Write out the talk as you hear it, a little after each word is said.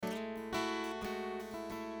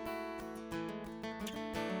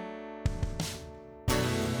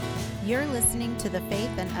You're listening to the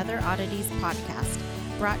Faith and Other Oddities podcast,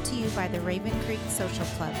 brought to you by the Raven Creek Social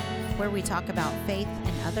Club, where we talk about faith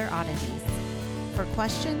and other oddities. For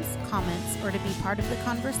questions, comments, or to be part of the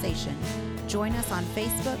conversation, join us on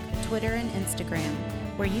Facebook, Twitter, and Instagram,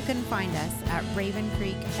 where you can find us at Raven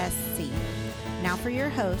Creek SC. Now for your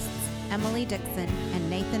hosts, Emily Dixon and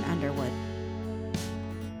Nathan Underwood.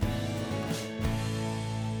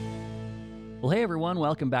 Well, hey everyone,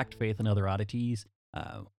 welcome back to Faith and Other Oddities.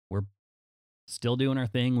 We're still doing our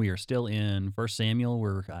thing. We are still in 1 Samuel.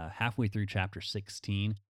 We're halfway through chapter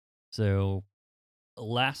 16. So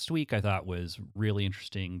last week I thought was really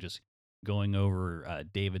interesting, just going over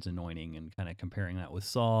David's anointing and kind of comparing that with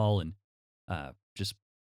Saul and just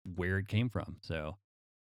where it came from. So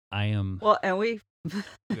I'm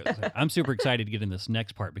super excited to get in this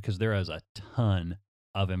next part because there is a ton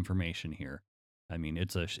of information here. I mean,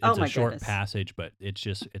 it's a short passage, but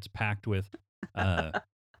it's packed with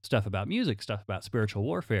stuff about music, stuff about spiritual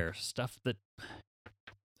warfare, stuff that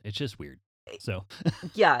it's just weird. So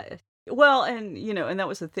yeah. Well, and that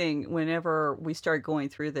was the thing. Whenever we started going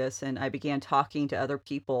through this, and I began talking to other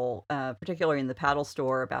people, particularly in the paddle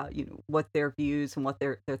store, about what their views and what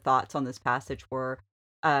their thoughts on this passage were.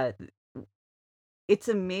 It's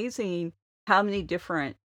amazing how many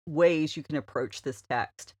different ways you can approach this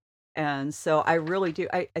text. And so I really do.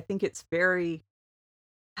 I think it's very.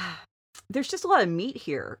 There's just a lot of meat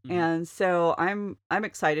here, and so I'm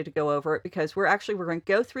excited to go over it because we're going to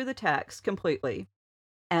go through the text completely,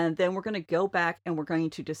 and then we're going to go back and we're going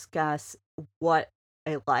to discuss what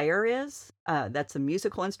a lyre is. That's a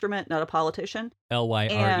musical instrument, not a politician.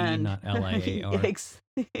 Lyre, not Liar.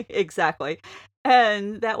 Exactly,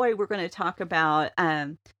 and that way we're going to talk about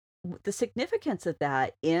the significance of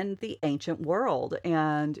that in the ancient world.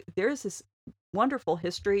 And there's this wonderful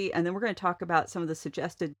history, and then we're going to talk about some of the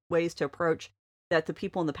suggested ways to approach that the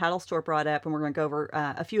people in the paddle store brought up, and we're going to go over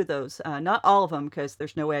a few of those, not all of them, because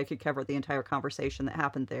there's no way I could cover the entire conversation that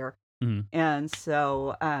happened there. And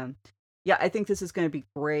so I think this is going to be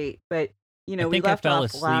great. But I think I fell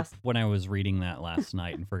asleep when I was reading that last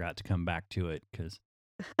night and forgot to come back to it because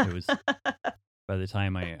it was by the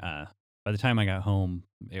time I got home,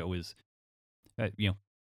 it was,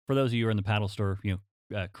 for those of you who are in the paddle store,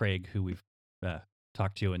 Craig, who we've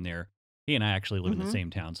talked to in there, he and I actually live in the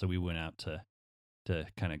same town, so we went out to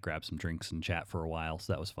kind of grab some drinks and chat for a while,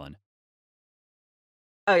 so that was fun.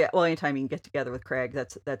 Oh yeah, well, anytime you can get together with Craig,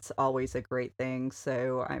 that's always a great thing.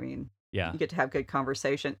 So I mean, yeah, you get to have good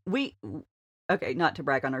conversation. Okay, not to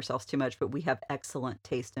brag on ourselves too much, but we have excellent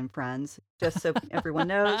taste in friends. Just so everyone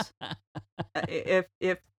knows, if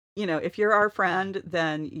you're our friend,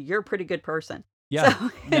 then you're a pretty good person. Yeah.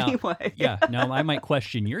 So, anyway. Now I might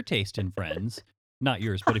question your taste in friends, not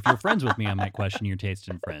yours, but if you're friends with me, I might question your taste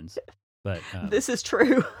in friends. But this is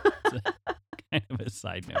true. Kind of a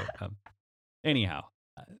side note. Anyhow,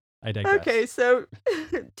 I digress. Okay, so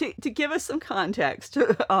to give us some context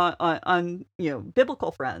on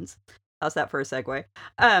biblical friends. How's that for a segue?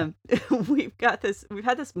 We've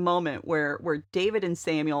had this moment where David and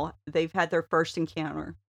Samuel, they've had their first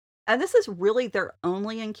encounter. And this is really their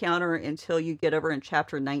only encounter until you get over in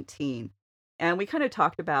chapter 19. And we kind of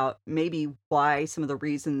talked about maybe why some of the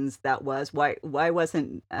reasons that was. Why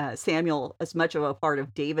wasn't Samuel as much of a part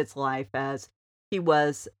of David's life as he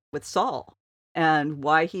was with Saul? And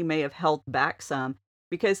why he may have held back some.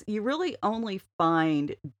 Because you really only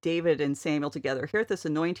find David and Samuel together here at this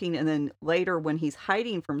anointing, and then later when he's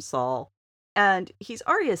hiding from Saul. And he's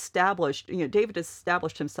already established, David has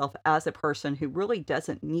established himself as a person who really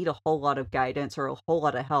doesn't need a whole lot of guidance or a whole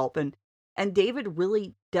lot of help. And David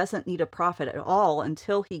really doesn't need a prophet at all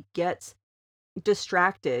until he gets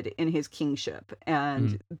distracted in his kingship.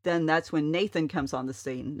 And then that's when Nathan comes on the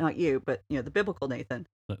scene. Not you, but, the biblical Nathan.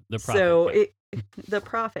 The prophet. So the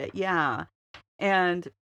prophet, yeah. And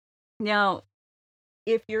now,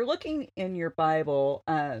 if you're looking in your Bible,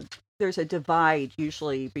 there's a divide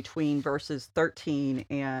usually between verses 13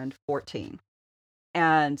 and 14.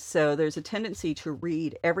 And so there's a tendency to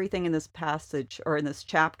read everything in this passage or in this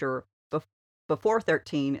chapter before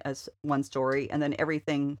 13 as one story, and then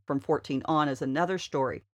everything from 14 on as another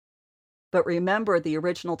story. But remember, the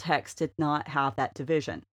original text did not have that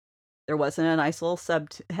division. There wasn't a nice little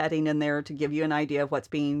subheading in there to give you an idea of what's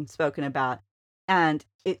being spoken about. And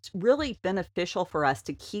it's really beneficial for us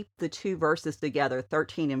to keep the two verses together,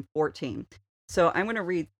 13 and 14. So I'm going to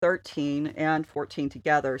read 13 and 14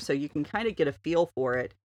 together so you can kind of get a feel for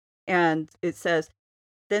it. And it says,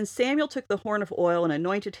 "Then Samuel took the horn of oil and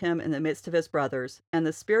anointed him in the midst of his brothers. And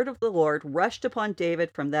the Spirit of the Lord rushed upon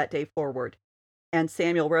David from that day forward. And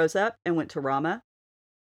Samuel rose up and went to Ramah.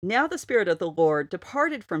 Now the Spirit of the Lord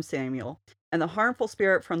departed from Samuel, and the harmful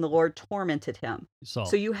spirit from the Lord tormented him. So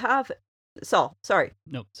Saul. you have Saul, sorry.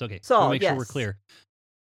 No, it's okay. Just want to Saul, make sure we're yes. clear.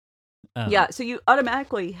 Yeah, so you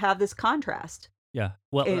automatically have this contrast. Yeah.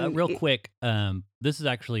 Well, And real quick, this is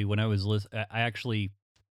actually when I was I actually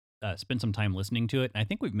spent some time listening to it. And I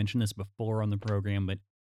think we've mentioned this before on the program, but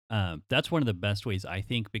that's one of the best ways, I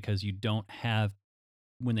think, because you don't have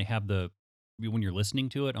when they have when you're listening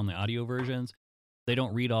to it on the audio versions, they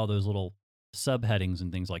don't read all those little subheadings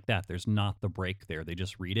and things like that. There's not the break there. They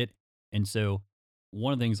just read it. And so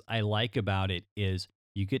one of the things I like about it is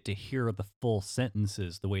you get to hear the full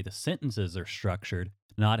sentences, the way the sentences are structured,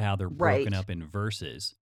 not how they're broken right. up in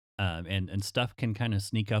verses. And stuff can kind of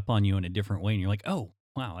sneak up on you in a different way. And you're like, oh,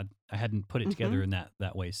 wow, I hadn't put it together Hmm. in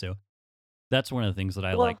that way. So that's one of the things that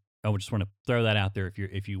I like. Well, I would just want to throw that out there.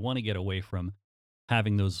 If you want to get away from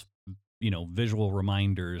having those, visual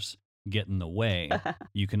reminders get in the way,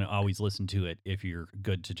 you can always listen to it if you're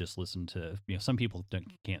good to just listen to, some people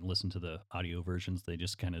can't listen to the audio versions. They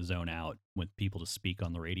just kind of zone out with people to speak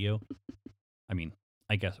on the radio. I mean,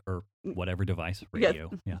 I guess, or whatever device, yeah,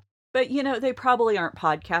 radio. Yeah. but they probably aren't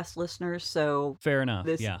podcast listeners, so Fair enough.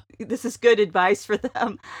 this Yeah. this is good advice for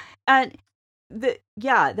them. And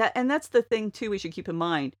that's the thing too we should keep in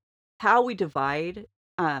mind. How we divide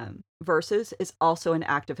verses is also an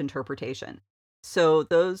act of interpretation. So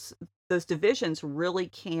those divisions really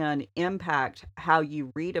can impact how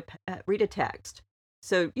you read a text.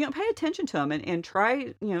 So pay attention to them and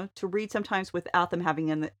try to read sometimes without them having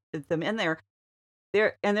them in there.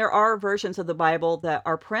 There are versions of the Bible that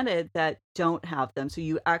are printed that don't have them, so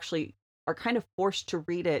you actually are kind of forced to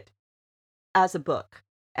read it as a book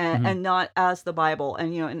Hmm. and not as the Bible.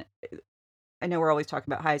 And I know we're always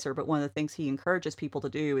talking about Heiser, but one of the things he encourages people to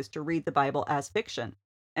do is to read the Bible as fiction,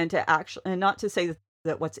 and to actually, and not to say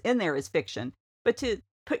that what's in there is fiction, but to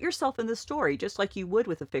put yourself in the story just like you would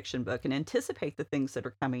with a fiction book, and anticipate the things that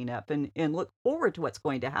are coming up, and look forward to what's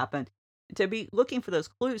going to happen, to be looking for those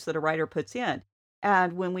clues that a writer puts in.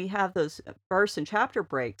 And when we have those verse and chapter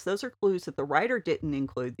breaks, those are clues that the writer didn't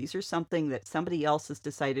include. These are something that somebody else has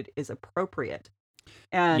decided is appropriate.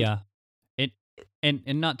 And Yeah. It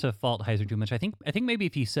and not to fault Heiser too much. I think maybe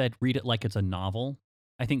if he said read it like it's a novel,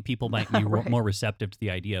 I think people might be right. more receptive to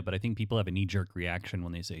the idea. But I think people have a knee jerk reaction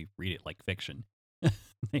when they say read it like fiction. They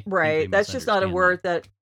think they Right, that's just not a misunderstand that. word that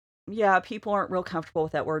yeah, people aren't real comfortable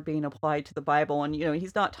with that word being applied to the Bible, and,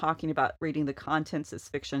 he's not talking about reading the contents as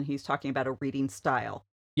fiction, he's talking about a reading style,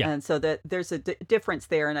 Yeah. and so that there's a difference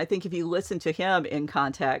there, and I think if you listen to him in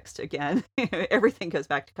context, again, everything goes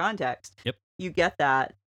back to context, Yep. you get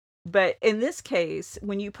that. But in this case,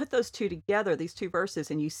 when you put those 2 together, these 2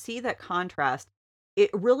 verses, and you see that contrast,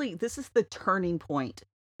 this is the turning point.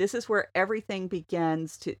 This is where everything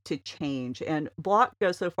begins to change. And Block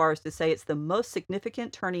goes so far as to say it's the most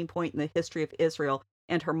significant turning point in the history of Israel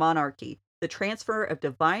and her monarchy, the transfer of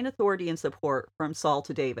divine authority and support from Saul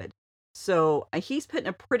to David. So he's putting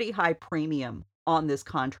a pretty high premium on this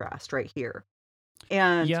contrast right here.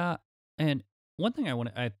 And Yeah. And one thing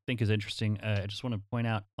I think is interesting. I just want to point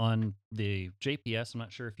out on the JPS. I'm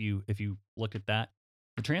not sure if you look at that.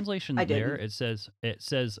 The I translation there, didn't. it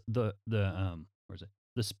says the where is it?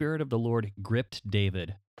 The Spirit of the Lord gripped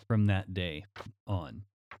David from that day on.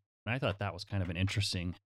 And I thought that was kind of an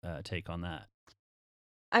interesting take on that.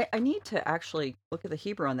 I need to actually look at the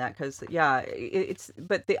Hebrew on that because, yeah,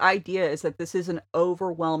 but the idea is that this is an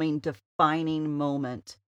overwhelming, defining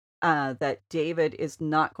moment that David is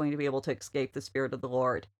not going to be able to escape the Spirit of the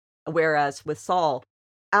Lord. Whereas with Saul,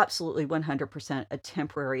 absolutely 100% a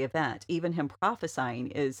temporary event. Even him prophesying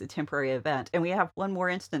is a temporary event. And we have one more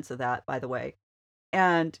instance of that, by the way.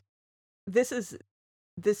 And this is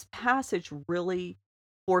this passage really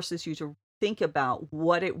forces you to think about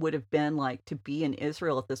what it would have been like to be in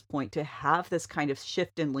Israel at this point, to have this kind of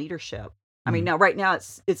shift in leadership. I mean, Mhm. now right now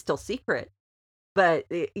it's still secret, but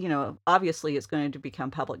obviously it's going to become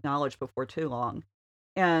public knowledge before too long.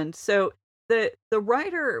 And so the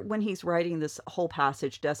writer, when he's writing this whole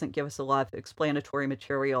passage, doesn't give us a lot of explanatory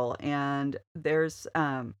material, and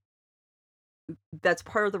that's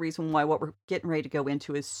part of the reason why what we're getting ready to go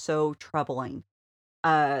into is so troubling.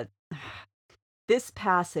 Uh, this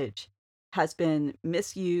passage has been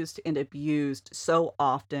misused and abused so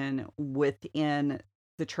often within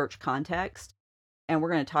the church context, and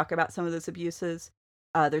we're going to talk about some of those abuses.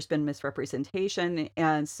 There's been misrepresentation,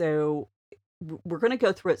 and so we're going to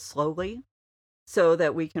go through it slowly so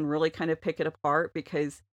that we can really kind of pick it apart,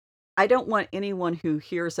 because I don't want anyone who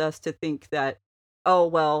hears us to think that oh,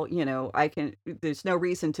 well, there's no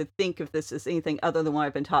reason to think of this as anything other than what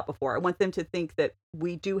I've been taught before. I want them to think that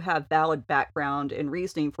we do have valid background and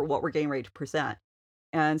reasoning for what we're getting ready to present.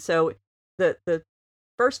 And so the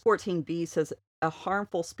verse 14b says, a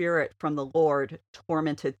harmful spirit from the Lord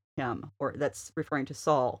tormented him, or that's referring to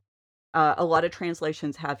Saul. A lot of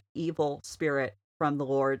translations have evil spirit from the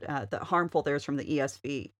Lord. The harmful there's from the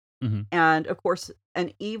ESV. Hmm. And of course,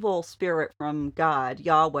 an evil spirit from God,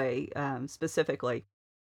 Yahweh specifically,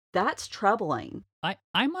 that's troubling.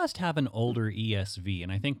 I must have an older ESV,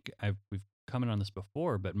 and I think we've commented on this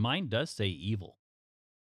before, but mine does say evil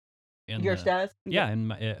in Yours the does? yeah,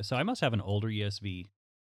 and so I must have an older ESV.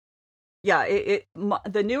 Yeah,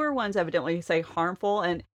 the newer ones evidently say harmful.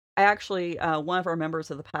 And I actually, one of our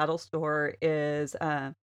members of the paddle store is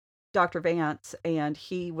Dr. Vance, and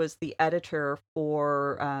he was the editor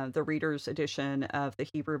for the Reader's edition of the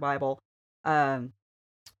Hebrew Bible. Um,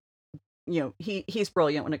 he's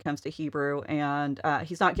brilliant when it comes to Hebrew, and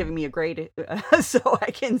he's not giving me a grade, so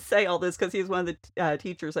I can say all this because he's one of the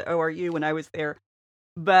teachers at ORU when I was there.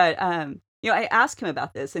 But I asked him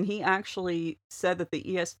about this, and he actually said that the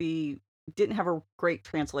ESV didn't have a great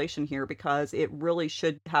translation here because it really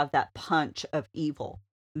should have that punch of evil.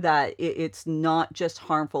 That it's not just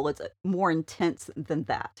harmful; it's more intense than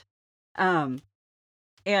that. Um,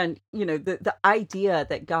 and, the idea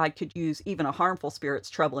that God could use even a harmful spirit's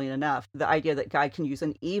troubling enough. The idea that God can use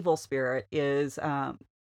an evil spirit is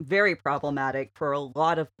very problematic for a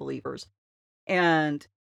lot of believers. And,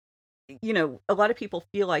 a lot of people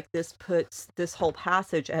feel like this puts this whole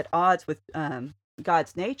passage at odds with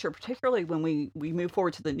God's nature, particularly when we move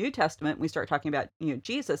forward to the New Testament and we start talking about,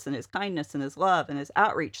 Jesus and his kindness and his love and his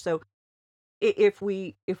outreach. So if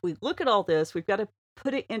we look at all this, we've got to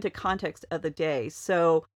put it into context of the day.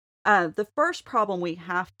 So the first problem we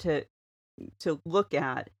have to look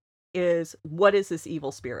at is, what is this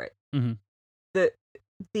evil spirit? Hmm. The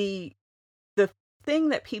the the thing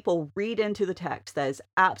that people read into the text that is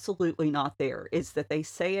absolutely not there is that they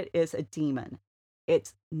say it is a demon.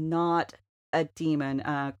 It's not a demon.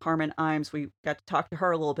 Carmen Imes, we got to talk to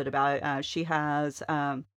her a little bit about it. She has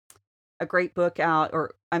a great book out,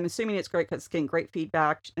 or I'm assuming it's great because it's getting great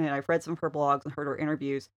feedback. And I've read some of her blogs and heard her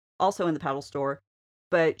interviews, also in the paddle store.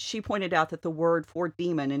 But she pointed out that the word for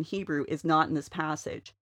demon in Hebrew is not in this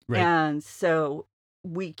passage. Right. And so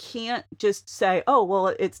we can't just say, oh, well,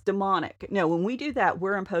 it's demonic. No, when we do that,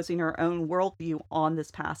 we're imposing our own worldview on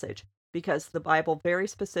this passage, because the Bible very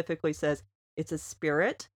specifically says it's a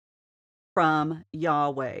spirit from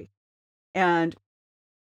Yahweh. And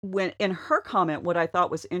when in her comment, what I thought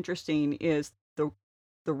was interesting is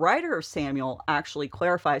the writer of Samuel actually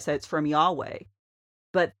clarifies that it's from Yahweh.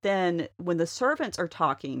 But then when the servants are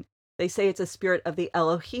talking, they say it's a spirit of the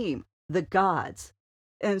Elohim, the gods.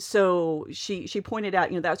 And so she pointed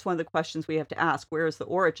out, that's one of the questions we have to ask: where is the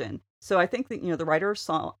origin? So I think that the writer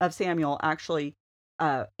of Samuel actually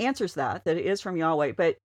answers that it is from Yahweh.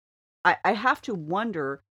 But I have to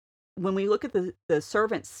wonder, when we look at the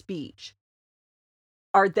servant's speech,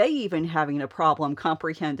 are they even having a problem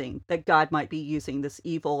comprehending that God might be using this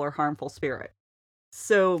evil or harmful spirit?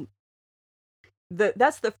 So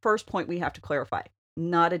that's the first point we have to clarify.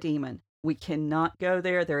 Not a demon. We cannot go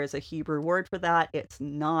there. There is a Hebrew word for that. It's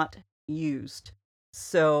not used.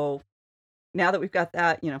 So now that we've got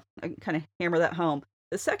that, I can kind of hammer that home.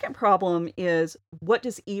 The second problem is, what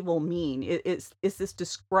does evil mean? Is this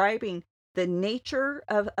describing the nature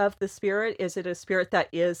of the spirit? Is it a spirit that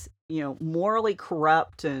is, morally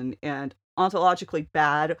corrupt and ontologically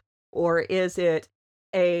bad? Or is it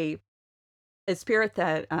a spirit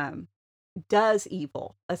that does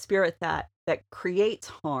evil, a spirit that creates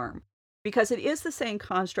harm? Because it is the same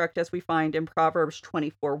construct as we find in Proverbs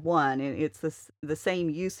 24:1, and it's the same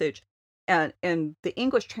usage. And the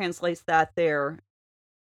English translates that there.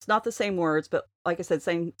 It's not the same words, but like I said,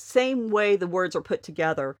 same way the words are put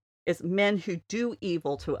together, is men who do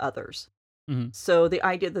evil to others. Hmm. So the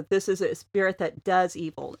idea that this is a spirit that does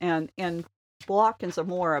evil, and Block and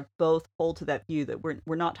Zamora both hold to that view, that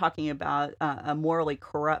we're not talking about a morally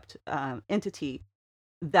corrupt entity,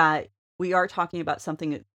 that we are talking about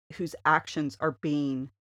something whose actions are being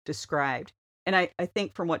described. And I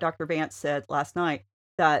think from what Dr. Vance said last night,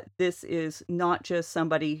 that this is not just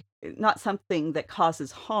not something that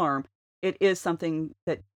causes harm. It is something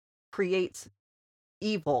that creates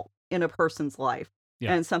evil in a person's life,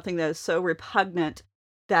 Yeah. and something that is so repugnant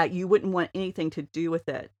that you wouldn't want anything to do with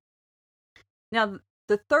it. Now,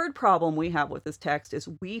 the third problem we have with this text is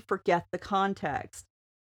we forget the context.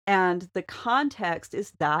 And the context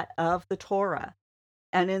is that of the Torah.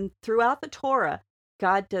 And throughout the Torah,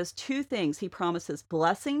 God does two things. He promises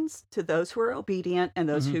blessings to those who are obedient and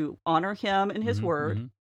those Hmm. who honor him and his Hmm. word, Hmm.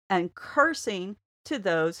 and cursing to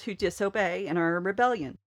those who disobey and are in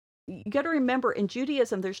rebellion. You got to remember, in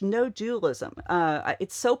Judaism, there's no dualism.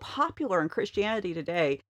 It's so popular in Christianity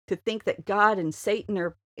today to think that God and Satan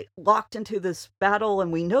are locked into this battle,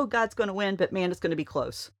 and we know God's going to win, but man, it's going to be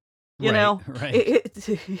close. You Right. know, Right.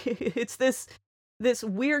 it's this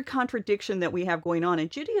weird contradiction that we have going on in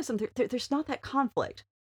Judaism. There's not that conflict.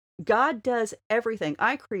 God does everything.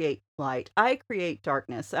 I create light. I create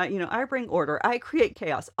darkness. I bring order. I create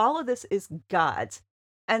chaos. All of this is God's.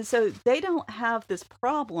 And so they don't have this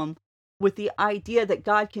problem with the idea that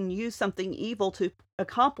God can use something evil to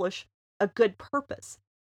accomplish a good purpose,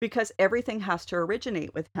 because everything has to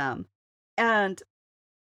originate with him. And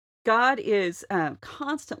God is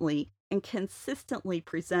constantly and consistently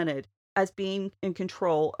presented as being in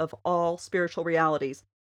control of all spiritual realities.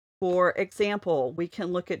 For example, we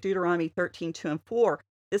can look at Deuteronomy 13:2 and 4.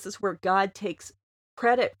 This is where God takes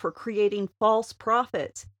credit for creating false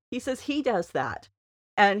prophets. He says he does that.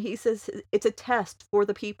 And he says it's a test for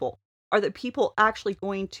the people. Are the people actually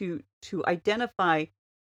going to identify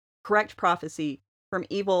correct prophecy from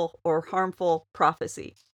evil or harmful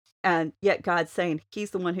prophecy? And yet God's saying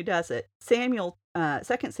he's the one who does it. 2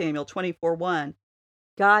 Samuel 24:1,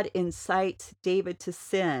 God incites David to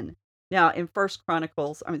sin. Now, in First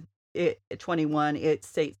Chronicles, 21, it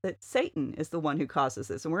states that Satan is the one who causes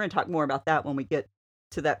this, and we're going to talk more about that when we get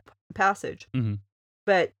to that passage. Hmm.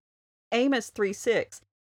 But Amos 3:6,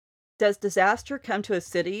 does disaster come to a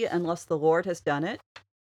city unless the Lord has done it?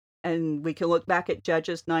 And we can look back at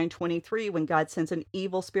Judges 9:23, when God sends an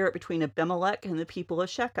evil spirit between Abimelech and the people of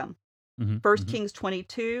Shechem. Hmm. 1 Hmm. Kings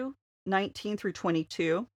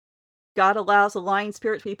 22:19-22. God allows a lying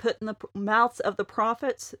spirit to be put in the mouths of the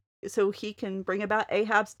prophets so he can bring about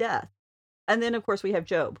Ahab's death. And then, of course, we have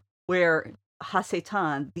Job, where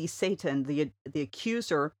Hasatan, Satan, the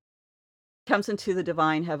accuser, comes into the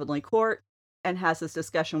divine heavenly court and has this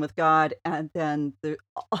discussion with God. And then the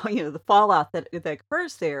fallout that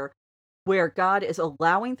occurs there, where God is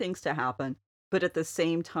allowing things to happen, but at the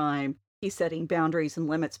same time, he's setting boundaries and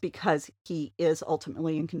limits because he is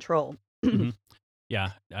ultimately in control. Hmm.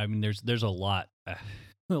 Yeah. I mean, there's a lot, a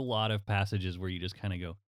lot of passages where you just kind of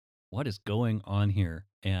go, "What is going on here?"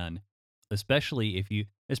 And especially if you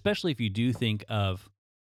do think of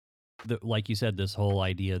like you said, this whole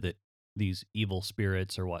idea that these evil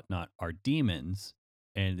spirits or whatnot are demons,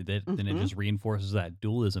 and then it Hmm. just reinforces that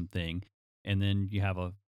dualism thing, and then you add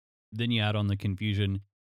on the confusion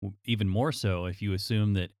even more so if you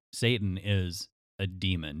assume that Satan is a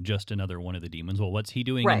demon, just another one of the demons. Well, what's he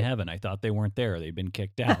doing in Right. heaven? I thought they weren't there; they've been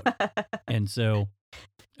kicked out, and so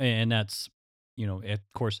and that's of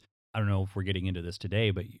course, I don't know if we're getting into this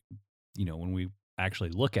today, but when we actually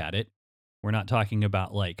look at it, we're not talking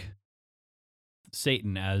about like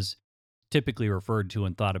Satan as typically referred to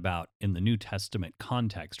and thought about in the New Testament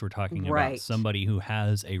context. We're talking about Right. somebody who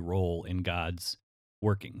has a role in God's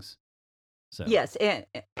workings. So, Yes, and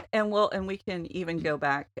we can even go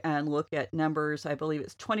back and look at Numbers, I believe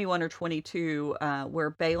it's 21 or 22, where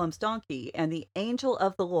Balaam's donkey and the angel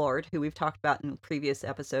of the Lord, who we've talked about in previous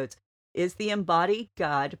episodes, is the embodied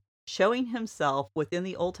God showing himself within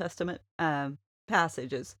the Old Testament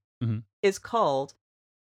passages, mhm. is called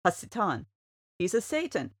Hasatan. He's a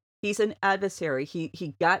Satan. He's an adversary.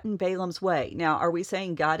 He got in Balaam's way. Now, are we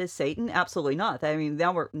saying God is Satan? Absolutely not. I mean,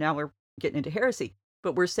 now we're getting into heresy.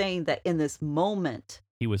 But we're saying that in this moment,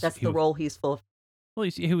 he was that's he the was role he's full of. well, he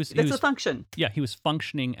That's the was function. yeah, he was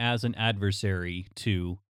functioning as an adversary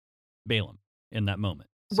to Balaam in that moment.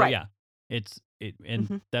 So Right. yeah, and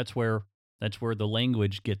Hmm. that's where the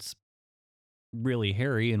language gets really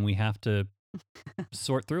hairy, and we have to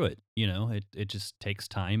sort through it. It just takes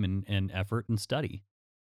time and effort and study.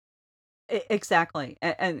 Exactly.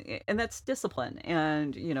 And that's discipline.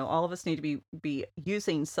 And all of us need to be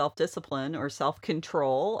using self-discipline or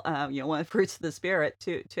self-control, one of the fruits of the spirit,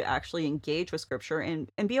 to actually engage with scripture and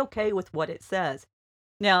be okay with what it says.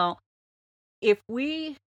 Now, if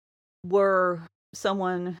we were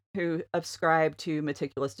someone who ascribed to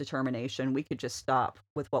meticulous determination, we could just stop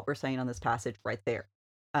with what we're saying on this passage right there.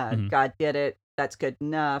 Mhm. God did it. That's good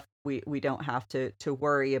enough. We don't have to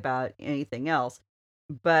worry about anything else.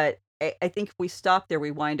 But I think if we stop there, we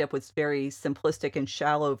wind up with very simplistic and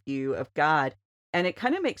shallow view of God, and it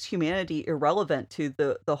kind of makes humanity irrelevant to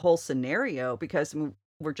the whole scenario, because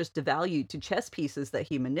we're just devalued to chess pieces that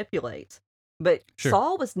he manipulates. But Sure.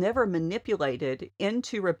 Saul was never manipulated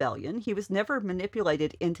into rebellion. He was never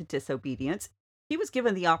manipulated into disobedience. He was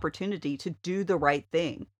given the opportunity to do the right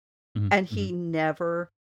thing, Mhm. and Mhm. he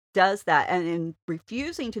never does that, and in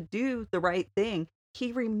refusing to do the right thing,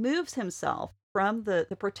 he removes himself from the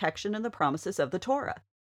protection and the promises of the Torah.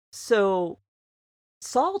 So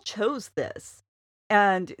Saul chose this,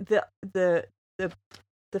 and the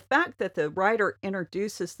the fact that the writer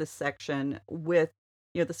introduces this section with,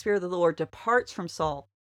 the Spirit of the Lord departs from Saul,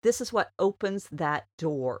 this is what opens that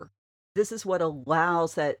door. This is what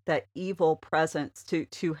allows that evil presence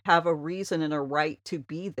to have a reason and a right to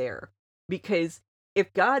be there. Because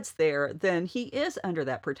if God's there, then he is under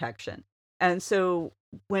that protection. And so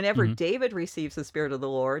whenever Hmm. David receives the Spirit of the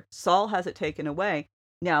Lord, Saul has it taken away.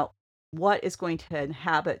 Now, what is going to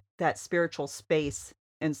inhabit that spiritual space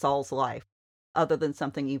in Saul's life other than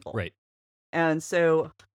something evil? Right. And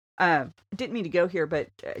so, didn't mean to go here, but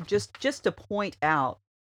just to point out,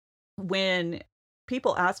 when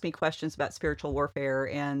people ask me questions about spiritual warfare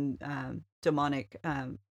and demonic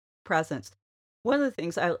presence, one of the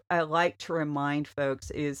things I like to remind folks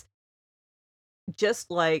is,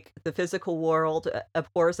 just like the physical world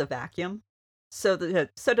abhors a vacuum, so does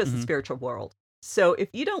the Hmm. spiritual world. So if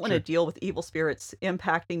you don't want to Sure. deal with evil spirits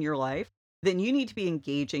impacting your life, then you need to be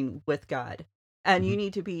engaging with God. And you Hmm.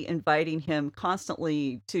 need to be inviting him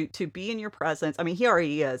constantly to be in your presence. I mean, he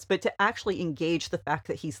already is, but to actually engage the fact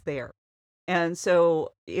that he's there. And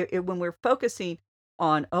so when we're focusing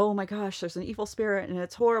on, oh my gosh, there's an evil spirit and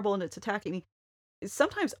it's horrible and it's attacking me,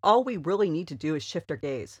 sometimes all we really need to do is shift our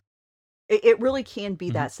gaze. It really can be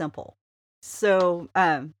Hmm. that simple. So,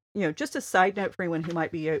 just a side note for anyone who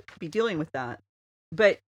might be dealing with that.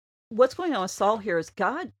 But what's going on with Saul here is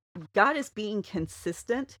God is being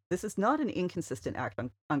consistent. This is not an inconsistent act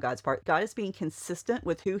on God's part. God is being consistent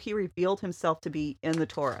with who he revealed himself to be in the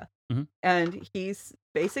Torah. Hmm. And he's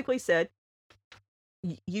basically said,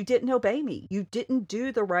 You didn't obey me. You didn't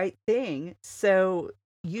do the right thing. So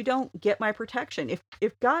you don't get my protection.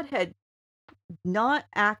 If God had not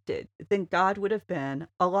acted, then God would have been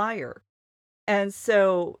a liar. And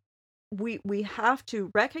so we have to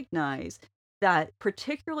recognize that,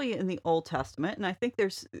 particularly in the Old Testament, and I think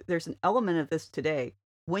there's an element of this today.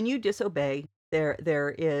 When you disobey, there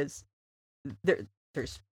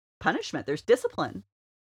there's punishment, there's discipline,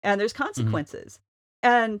 and there's Hmm. consequences.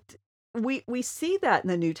 And we see that in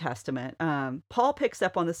the New Testament. Paul picks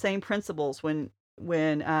up on the same principles when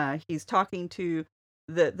he's talking to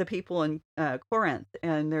the people in Corinth,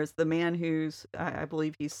 and there's the man who's, I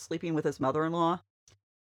believe he's sleeping with his mother-in-law,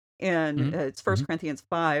 and Hmm. it's Hmm. First Corinthians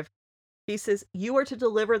 5. He says, "You are to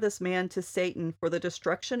deliver this man to Satan for the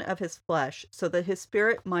destruction of his flesh, so that his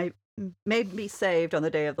spirit may be saved on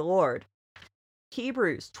the day of the Lord."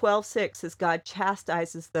 Hebrews 12:6 says God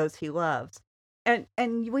chastises those he loves. And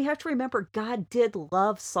we have to remember, God did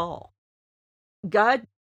love Saul. God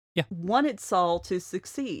Yeah. wanted Saul to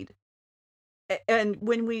succeed. And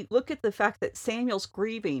when we look at the fact that Samuel's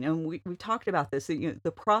grieving, and we talked about this,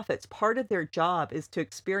 the prophets, part of their job is to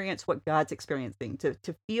experience what God's experiencing,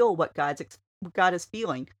 to feel what what God is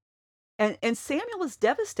feeling. And Samuel is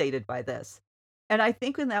devastated by this. And I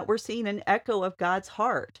think in that we're seeing an echo of God's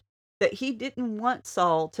heart, that he didn't want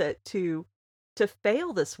Saul to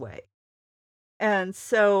fail this way. And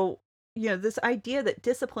so, this idea that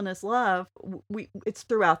discipline is love, it's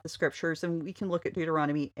throughout the scriptures, and we can look at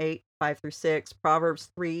Deuteronomy 8:5 through 6,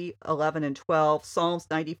 Proverbs 3:11 and 12, Psalms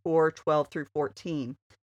 94:12 through 14.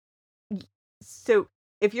 Y- So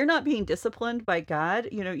if you're not being disciplined by God,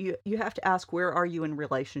 you have to ask, where are you in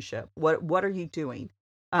relationship? What are you doing?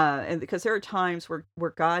 And because there are times where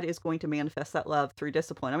God is going to manifest that love through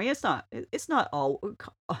discipline. I mean, it's not all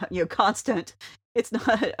constant. It's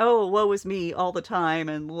not, oh, woe is me all the time,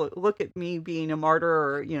 and look at me being a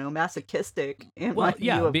martyr, or masochistic in my Well,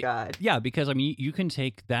 view of God. yeah, because I mean, you can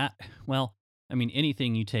take that. Well, I mean,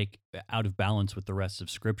 anything you take out of balance with the rest of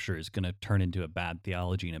Scripture is going to turn into a bad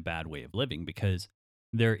theology and a bad way of living. Because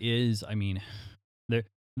there is, I mean, there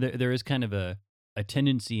there is kind of a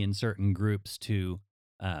tendency in certain groups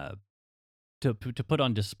uh to put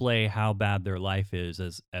on display how bad their life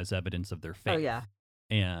is as evidence of their Oh faith. yeah.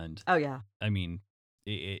 And Oh yeah. I mean,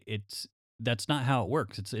 it's that's not how it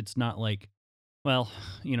works. It's not like, well,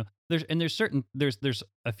 there's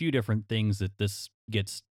a few different things that this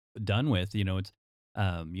gets done with. It's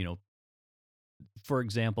um, you know, for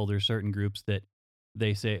example, there's certain groups that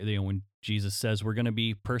they say, when Jesus says we're going to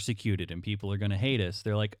be persecuted and people are going to hate us,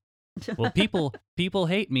 they're like, well, people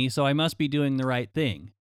hate me, so I must be doing the right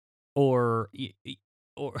thing. Or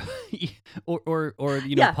or or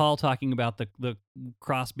Yeah. Paul talking about the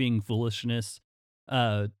cross being foolishness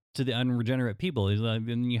to the unregenerate people.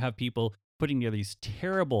 And you have people putting together these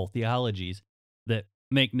terrible theologies that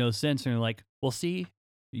make no sense, and they're like, well, see,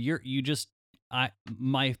 you just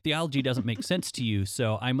my theology doesn't make sense to you,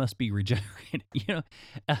 so I must be regenerated.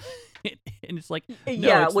 Uh, and it's like, no,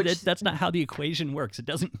 Yeah, which that's not how the equation works. It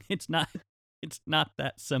doesn't. It's not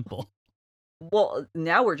that simple. well,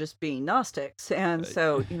 now we're just being Gnostics, and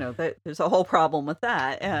so that there's a whole problem with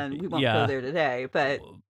that, and we won't go Yeah, there today. But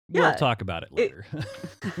we'll yeah, talk about it it. later.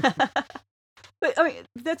 But I mean,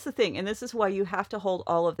 that's the thing, and this is why you have to hold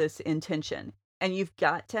all of this in tension, and you've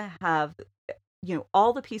got to have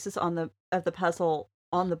all the pieces on the puzzle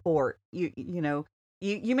on the board. You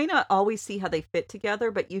may not always see how they fit together,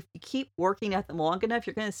 but you keep working at them long enough,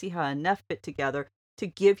 you're going to see how enough fit together to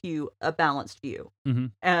give you a balanced view. hmm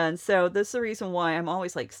And so this is the reason why I'm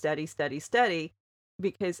always like study, study, study,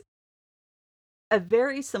 because a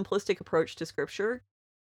very simplistic approach to scripture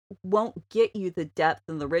won't get you the depth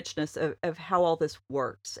and the richness of how all this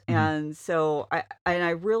works. hmm And so I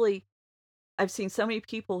really I've seen so many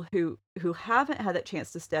people who haven't had that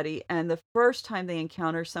chance to study, and the first time they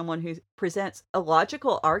encounter someone who presents a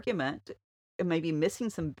logical argument, and maybe missing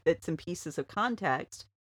some bits and pieces of context,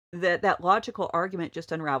 that logical argument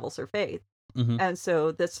just unravels their faith. hmm And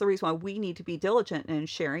so that's the reason why we need to be diligent in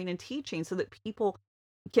sharing and teaching so that people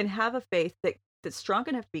can have a faith that's strong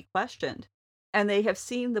enough to be questioned. And they have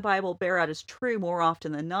seen the Bible bear out as true more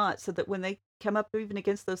often than not, so that when they come up even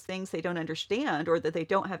against those things they don't understand or that they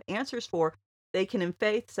don't have answers for, they can in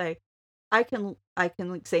faith say, I can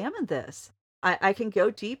examine this. I can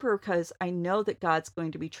go deeper because I know that God's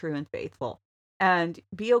going to be true and faithful. And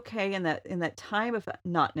be okay in that time of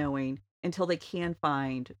not knowing until they can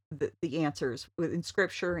find the answers within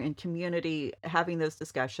scripture and community, having those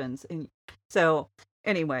discussions. And so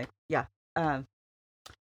anyway, yeah. Um,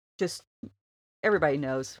 just everybody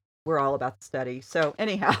knows we're all about the study. So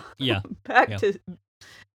anyhow, Yeah, back yeah. to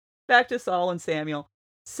back to Saul and Samuel.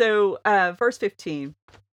 So verse 15.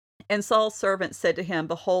 And Saul's servant said to him,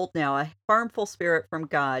 behold now, a harmful spirit from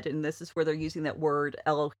God. And this is where they're using that word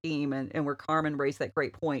Elohim, and where Carmen raised that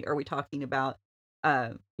great point. Are we talking about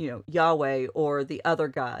Yahweh or the other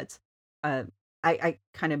gods? Uh, I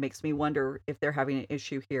kind of makes me wonder if they're having an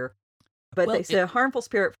issue here. But Well, they said harmful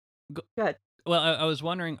spirit. go, Go ahead. well, I was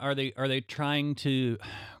wondering, are they trying to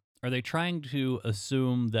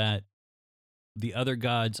assume that the other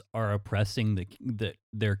gods are oppressing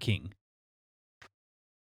their king?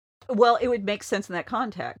 Well, it would make sense in that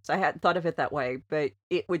context. I hadn't thought of it that way, but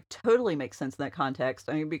it would totally make sense in that context.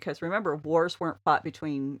 I mean, because remember, wars weren't fought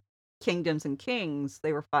between kingdoms and kings,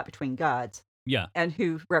 they were fought between gods. Yeah, And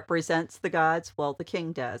who represents the gods? Well, the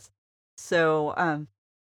king does. So,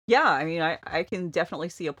 yeah, I mean, I can definitely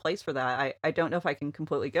see a place for that. I don't know if I can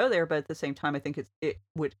completely go there, but at the same time, I think it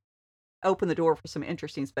would open the door for some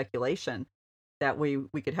interesting speculation that we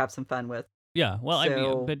could have some fun with. yeah. Well, I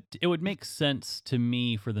mean, So, but it would make sense to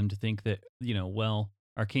me for them to think that well,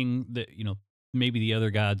 our king, that maybe the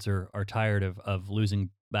other gods are tired of losing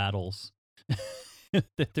battles,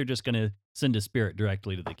 that they're just going to send a spirit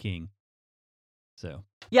directly to the king. So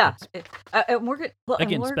yeah, that's, and we're gonna well, and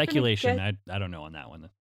again, we're gonna speculation. get I don't know on that one.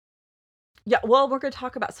 yeah, well, we're gonna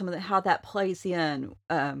talk about some of how that plays in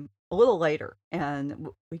a little later, and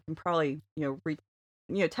we can probably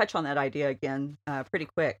touch on that idea again pretty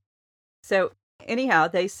quick. So, anyhow,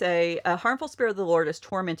 they say, a harmful spirit of the Lord is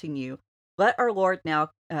tormenting you. Let our Lord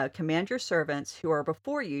now command your servants who are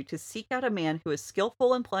before you to seek out a man who is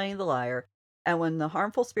skillful in playing the lyre. And when the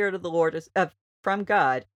harmful spirit of the Lord is from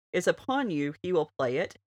God is upon you, he will play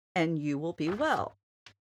it, and you will be well.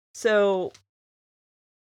 So,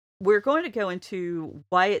 we're going to go into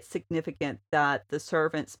why it's significant that the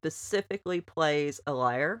servant specifically plays a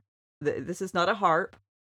lyre. This is not a harp.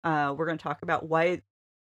 We're going to talk about why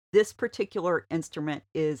this particular instrument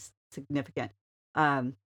is significant.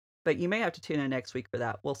 Um, but you may have to tune in next week for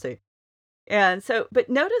that. We'll see. And so, but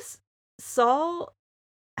notice Saul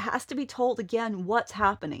has to be told again what's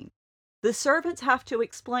happening. The servants have to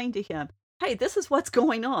explain to him, hey, this is what's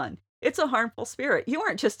going on. It's a harmful spirit. You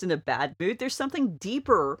aren't just in a bad mood. There's something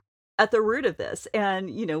deeper at the root of this.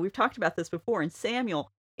 And, we've talked about this before in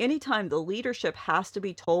Samuel. Anytime the leadership has to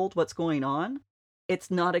be told what's going on,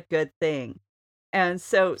 it's not a good thing. And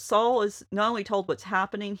so Saul is not only told what's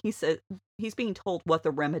happening, he said he's being told what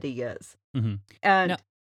the remedy is. hmm Now, And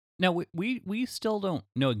now we still don't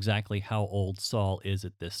know exactly how old Saul is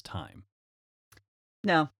at this time,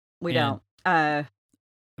 no, we and don't. Uh,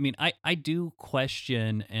 I mean, I do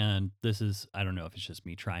question, and this is, I don't know if it's just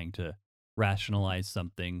me trying to rationalize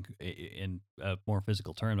something in a more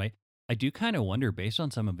physical term. I do kind of wonder, based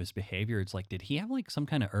on some of his behavior, it's like, did he have like some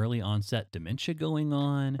kind of early onset dementia going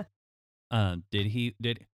on? Did he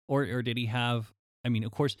did or did he have? I mean,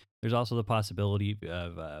 of course, there's also the possibility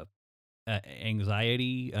of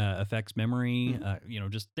anxiety affects memory, Mhm.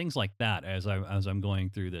 just things like that as I'm going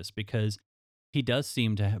through this because he does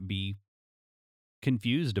seem to be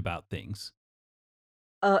confused about things.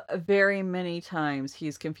 Very many times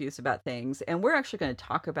he's confused about things, and we're actually going to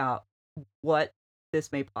talk about what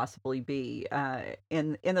this may possibly be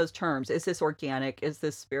in those terms. Is this organic? Is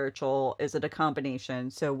this spiritual? Is it a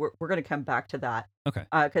combination? So we're going to come back to that Okay.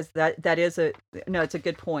 because that is a no, it's a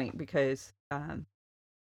good point because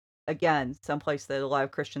again, someplace that a lot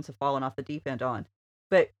of Christians have fallen off the deep end on.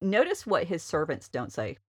 But notice what his servants don't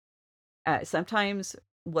say. Sometimes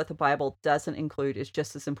what the Bible doesn't include is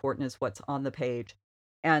just as important as what's on the page.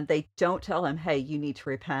 And they don't tell him, hey, you need to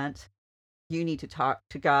repent. You need to talk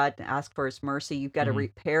to God and ask for his mercy. You've got to Hmm.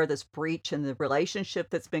 repair this breach in the relationship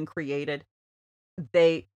that's been created.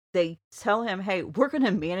 They tell him, hey, we're going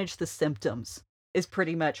to manage the symptoms is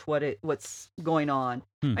pretty much what's going on.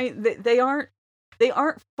 Hmm. I mean, they aren't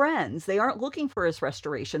friends. They aren't looking for his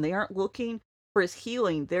restoration. They aren't looking for his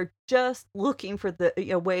healing. They're just looking for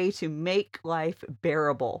a way to make life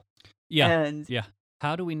bearable. Yeah. And Yeah.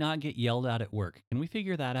 How do we not get yelled at work? Can we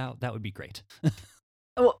figure that out? That would be great.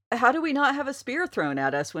 well, how do we not have a spear thrown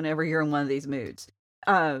at us whenever you're in one of these moods?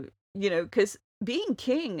 Uh, because being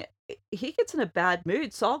king, he gets in a bad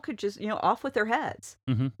mood. Saul could just, off with their heads,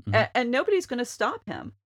 Hmm. Hmm. and nobody's going to stop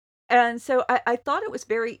him. And so I thought it was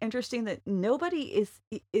very interesting that nobody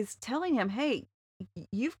is telling him, "Hey,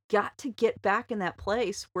 you've got to get back in that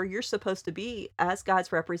place where you're supposed to be as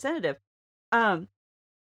God's representative." Um,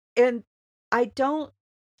 and I don't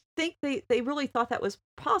think they really thought that was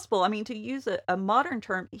possible. I mean, to use a modern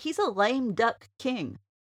term, he's a lame duck king.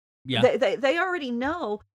 Yeah. They already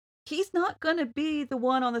know he's not going to be the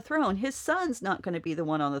one on the throne. His son's not going to be the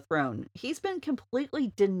one on the throne. He's been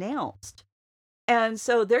completely denounced. And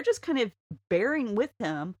so they're just kind of bearing with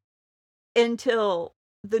him until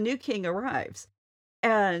the new king arrives.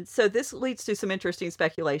 And so this leads to some interesting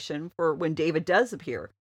speculation for when David does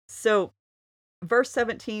appear. So verse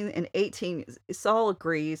 17 and 18, Saul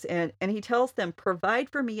agrees and he tells them, "Provide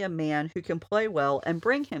for me a man who can play well and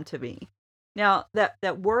bring him to me." Now,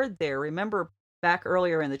 that word there, remember back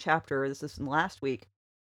earlier in the chapter, this is from last week,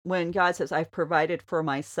 when God says, "I've provided for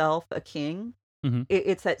myself a king." Hmm.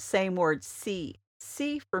 It's that same word, see.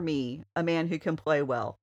 See for me a man who can play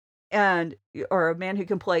well, and or a man who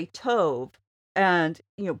can play tov, and,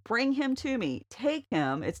 bring him to me. Take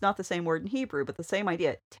him. It's not the same word in Hebrew, but the same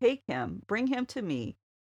idea. Take him, bring him to me.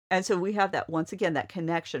 And so we have that once again, that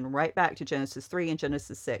connection right back to Genesis 3 and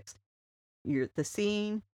Genesis 6. You're the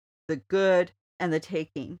seeing, the good, and the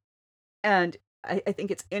taking. And I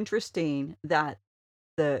think it's interesting that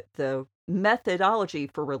the methodology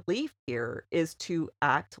for relief here is to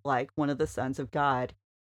act like one of the sons of God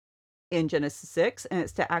in Genesis 6, and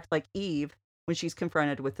it's to act like Eve when she's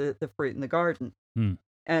confronted with the fruit in the garden. Hmm.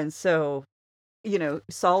 And so,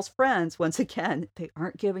 Saul's friends, once again, they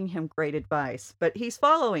aren't giving him great advice, but he's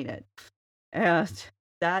following it. And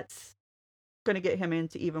that's going to get him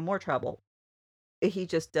into even more trouble. He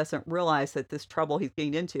just doesn't realize that this trouble he's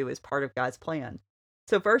getting into is part of God's plan.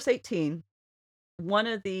 So, verse 18, one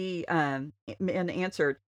of the men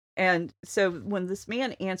answered. And so when this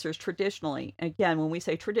man answers traditionally, again, when we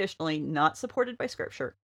say traditionally, not supported by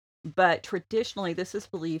scripture, but traditionally, this is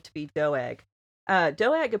believed to be Doeg.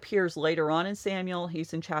 Doeg appears later on in Samuel.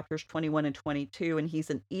 He's in chapters 21 and 22, and he's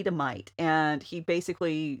an Edomite, and he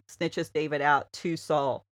basically snitches David out to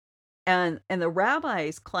Saul. And the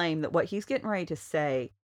rabbis claim that what he's getting ready to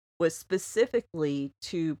say was specifically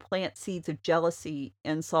to plant seeds of jealousy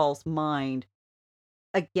in Saul's mind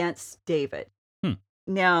against David. Hmm.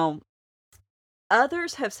 Now,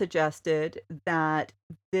 others have suggested that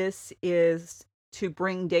this is to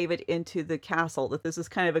bring David into the castle, that this is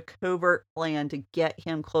kind of a covert plan to get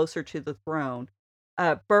him closer to the throne.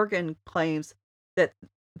 Bergen claims that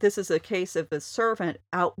this is a case of the servant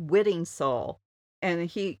outwitting Saul, and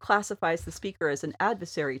he classifies the speaker as an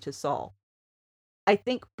adversary to Saul. I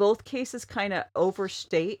think both cases kind of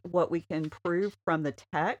overstate what we can prove from the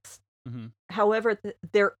text. Hmm. However,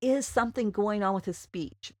 there is something going on with his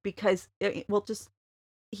speech because, well, just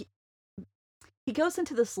he, he goes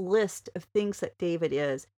into this list of things that David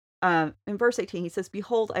is. In verse 18, he says,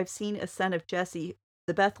 "Behold, I've seen a son of Jesse,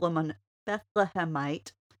 the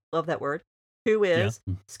Bethlehemite, love that word, who Yeah. is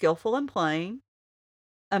skillful in playing,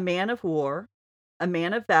 a man of war, a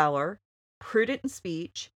man of valor, prudent in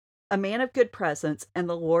speech, a man of good presence, and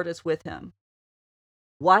the Lord is with him."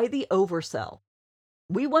 Why the oversell?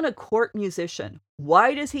 We want a court musician.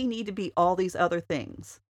 Why does he need to be all these other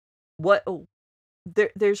things? What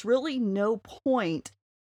there's really no point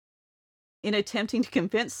in attempting to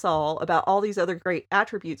convince Saul about all these other great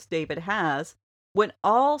attributes David has, when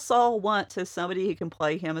all Saul wants is somebody who can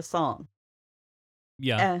play him a song.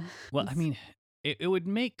 Yeah. And Well, I mean, it would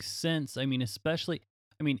make sense. I mean, especially,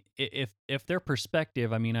 I mean, if their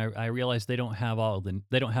perspective, I mean, I realize they don't have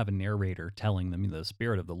a narrator telling them the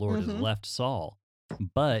spirit of the Lord has Mhm. left Saul,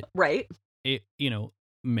 but Right. it,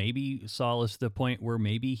 maybe Saul is to the point where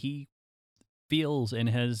maybe he feels and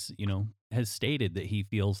has stated that he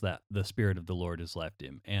feels that the spirit of the Lord has left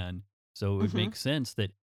him, and so it would Mhm. make sense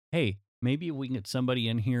that, hey, maybe if we can get somebody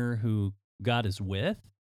in here who God is with,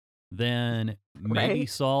 then maybe Right.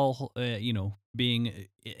 Saul, being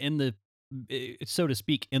in the, so to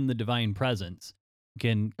speak, in the divine presence,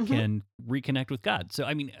 can Mhm. can reconnect with God. So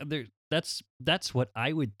I mean, that's what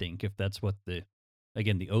I would think if that's what the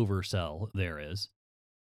oversell there is.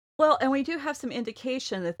 Well, and we do have some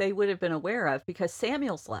indication that they would have been aware of because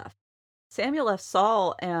Samuel's left. Samuel left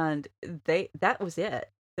Saul and that was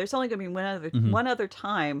it. There's only gonna be Hmm. one other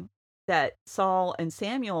time that Saul and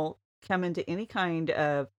Samuel come into any kind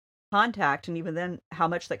of contact, and even then how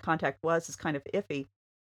much that contact was is kind of iffy.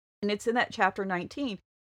 And it's in that chapter 19,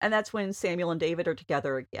 and that's when Samuel and David are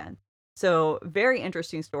together again. So, very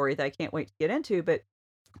interesting story that I can't wait to get into, but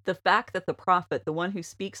the fact that the prophet, the one who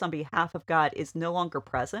speaks on behalf of God, is no longer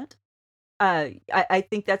present, I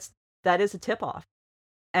think that is a tip off.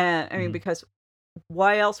 I mean, Hmm. because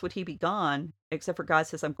why else would he be gone except for God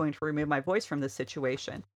says, I'm going to remove my voice from this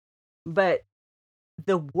situation? But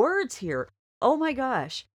the words here, oh my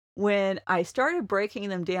gosh, when I started breaking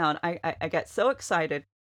them down, I got so excited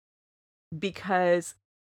because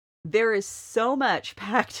there is so much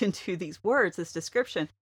packed into these words, this description.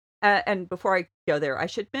 And before I go there, I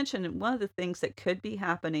should mention one of the things that could be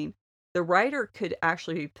happening. The writer could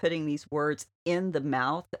actually be putting these words in the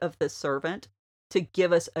mouth of the servant to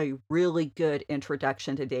give us a really good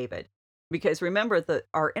introduction to David. Because remember that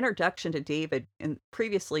our introduction to David in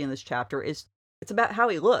previously in this chapter is it's about how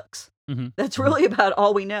he looks. Hmm. That's Hmm. really about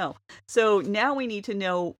all we know. So now we need to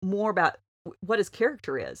know more about what his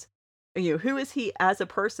character is. Who is he as a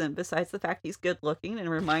person besides the fact he's good looking and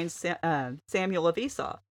reminds Samuel of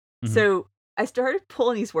Esau? Hmm. So I started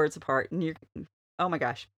pulling these words apart, and oh my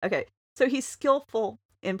gosh. Okay. So he's skillful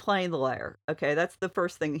in playing the lyre. Okay. That's the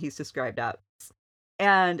first thing he's described out.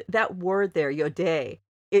 And that word there, yodé,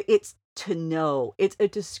 it's to know. It's a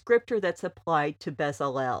descriptor that's applied to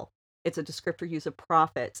Bezalel. It's a descriptor used of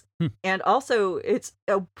prophets. And also, it's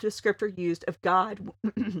a descriptor used of God,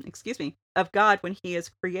 excuse me, of God when he is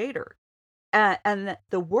creator. And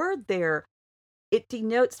the word there, it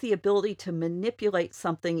denotes the ability to manipulate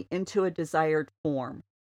something into a desired form.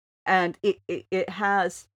 And it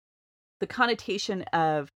has the connotation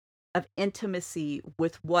of intimacy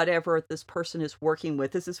with whatever this person is working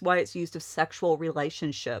with. This is why it's used of sexual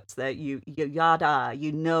relationships that you yada,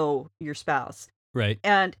 your spouse. Right.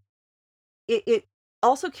 And it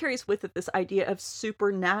also carries with it this idea of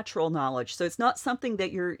supernatural knowledge. So it's not something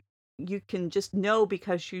that you can just know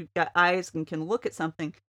because you've got eyes and can look at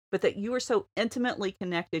something, but that you are so intimately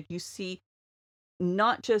connected, you see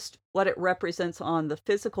not just what it represents on the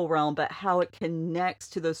physical realm, but how it connects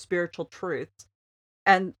to those spiritual truths.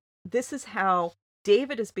 And this is how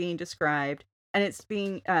David is being described, and it's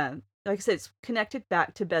being, like I said, it's connected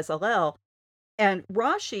back to Bezalel. And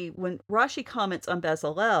Rashi, when Rashi comments on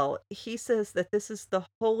Bezalel, he says that this is the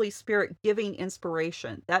Holy Spirit giving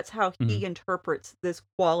inspiration. That's how Hmm. he interprets this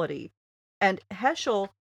quality. And Heschel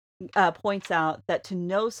points out that to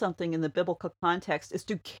know something in the biblical context is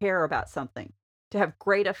to care about something, to have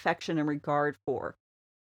great affection and regard for.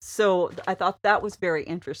 So I thought that was very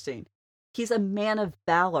interesting. He's a man of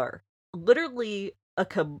valor, literally a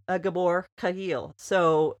Gabor Kahil.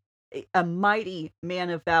 So a mighty man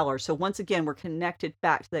of valor. So once again, we're connected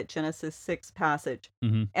back to that Genesis 6 passage.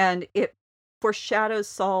 Hmm. And it foreshadows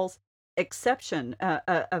Saul's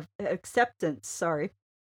of acceptance, sorry,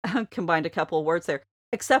 combined a couple of words there.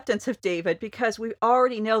 Acceptance of David, because we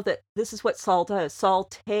already know that this is what Saul does. Saul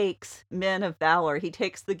takes men of valor. He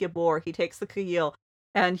takes the Gibor, he takes the Kayil,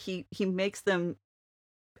 and he makes them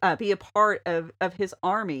be a part of his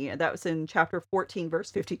army. And that was in chapter 14, verse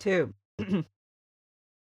 52.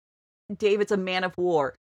 David's a man of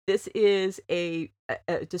war. This is a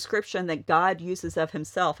description that God uses of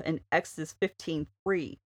himself in Exodus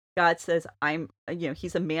 15:3. God says,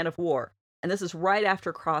 he's a man of war. And this is right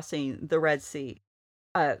after crossing the Red Sea.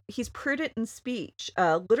 He's prudent in speech.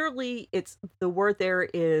 Literally, it's the word there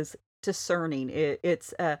is discerning.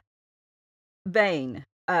 It's vain.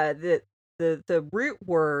 The root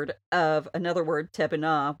word of another word,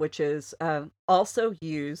 tebinah, which is also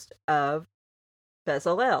used of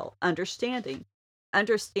Bezalel, understanding.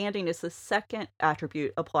 understanding is the second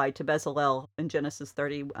attribute applied to Bezalel in Genesis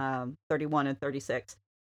 31 and 36.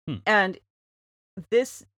 Hmm. And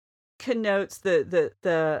this connotes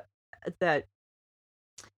that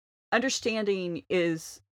understanding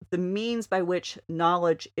is the means by which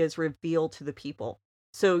knowledge is revealed to the people.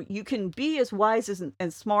 So you can be as wise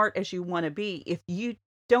and smart as you want to be. If you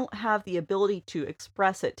don't have the ability to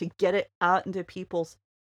express it, to get it out into people's,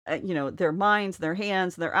 their minds, their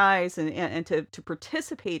hands, their eyes, and to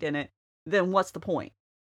participate in it, then what's the point?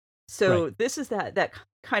 So Right. this is that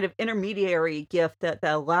kind of intermediary gift that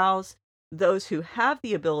allows those who have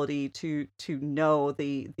the ability to know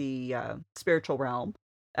the spiritual realm,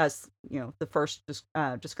 as the first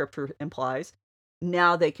descriptor implies.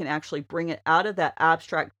 Now they can actually bring it out of that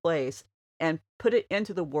abstract place and put it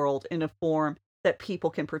into the world in a form that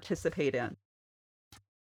people can participate in.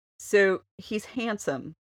 So he's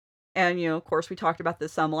handsome. And, of course, we talked about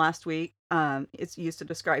this some last week. It's used to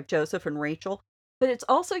describe Joseph and Rachel, but it's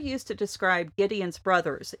also used to describe Gideon's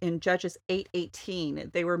brothers in Judges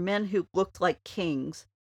 8:18. They were men who looked like kings.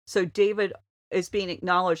 So David is being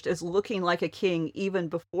acknowledged as looking like a king even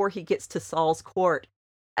before he gets to Saul's court.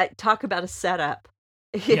 Talk about a setup.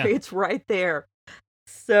 Yeah. It's right there.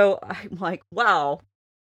 So I'm like, wow,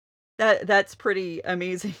 that's pretty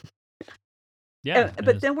amazing. Yeah. It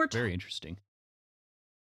But is then we're very interesting.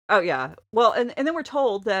 Oh, yeah. Well, and then we're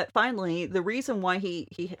told that finally the reason why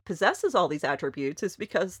he possesses all these attributes is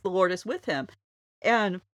because the Lord is with him.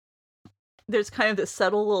 And there's kind of this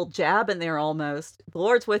subtle little jab in there almost. The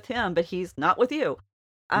Lord's with him, but he's not with you.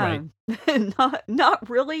 Right. Um, not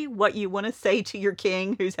really what you want to say to your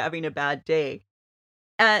king who's having a bad day.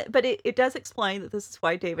 But it does explain that this is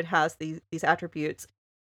why David has these attributes.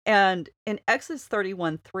 And in Exodus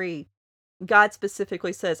 31:3, God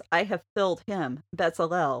specifically says, I have filled him,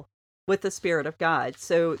 Bezalel, with the Spirit of God.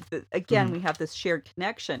 So again, Mhm. we have this shared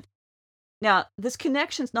connection. Now, this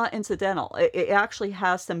connection's not incidental. It actually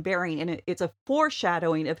has some bearing, and it's a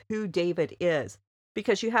foreshadowing of who David is.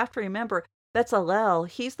 Because you have to remember, Bezalel,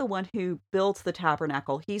 he's the one who builds the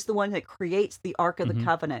tabernacle. He's the one that creates the Ark of the Mhm.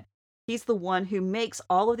 Covenant. He's the one who makes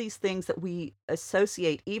all of these things that we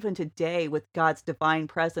associate even today with God's divine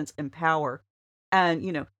presence and power. And,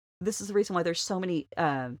 this is the reason why there's so many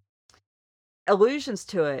allusions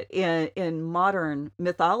to it in modern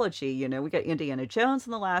mythology. We got Indiana Jones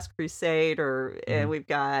in the Last Crusade, and Mhm. we've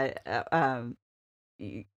got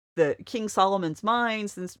the King Solomon's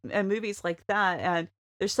Mines and movies like that. And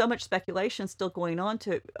there's so much speculation still going on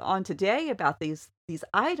today about these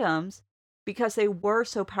items because they were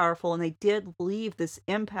so powerful and they did leave this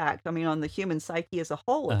impact. I mean, on the human psyche as a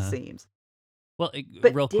whole, it Uh-huh. seems. Well,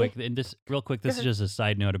 But real did quick, and real quick, Go this is ahead. just a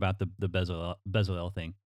side note about the Bezalel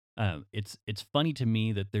thing. It's funny to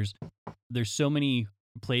me that there's so many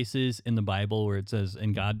places in the Bible where it says,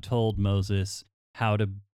 and God told Moses how to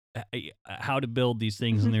how to build these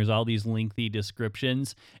things, and there's all these lengthy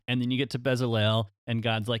descriptions, and then you get to Bezalel, and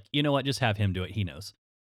God's like, you know what, just have him do it. He knows.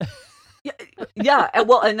 Yeah, yeah, and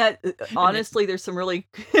well, and that And it, honestly, there's some really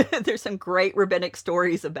there's some great rabbinic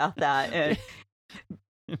stories about that, and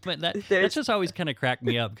but that's there's just always kind of cracked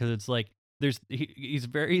me up because it's like he's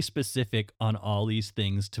very specific on all these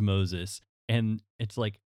things to Moses, and it's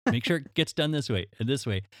like make sure it gets done this way,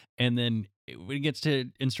 and then when it gets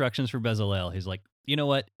to instructions for Bezalel, he's like, you know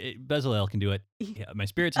what, Bezalel can do it. Yeah, my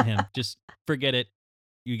spirit's in him. Just forget it.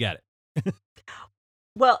 You got it.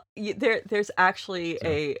 well, there's actually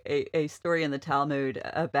So, a story in the Talmud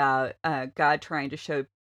about God trying to show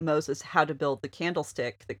Moses how to build the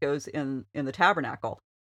candlestick that goes in the tabernacle,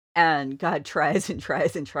 and God tries and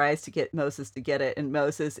tries and tries to get Moses to get it, and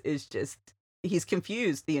Moses is just he's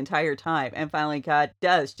confused the entire time, and finally God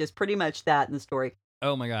does just pretty much that in the story.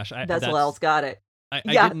 oh my gosh, Bezalel's got it. I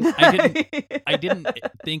Yeah. didn't I didn't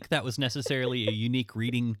think that was necessarily a unique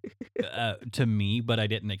reading to me, but I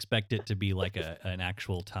didn't expect it to be like an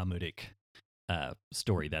actual Talmudic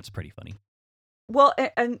story. That's pretty funny. Well,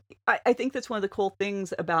 and I think that's one of the cool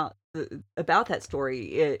things about that story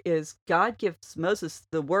is God gives Moses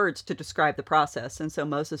the words to describe the process, and so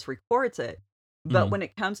Moses records it. But Hmm. when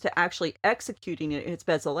it comes to actually executing it, it's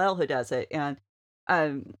Bezalel who does it. And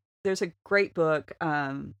there's a great book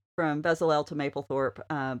from Bezalel to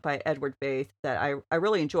Maplethorpe by Edward Faith that I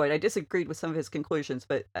really enjoyed. I disagreed with some of his conclusions,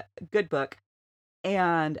 but good book.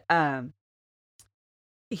 And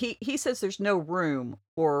he says there's no room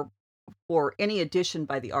for any addition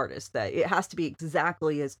by the artist, that it has to be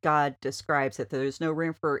exactly as God describes it. That there's no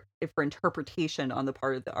room for interpretation on the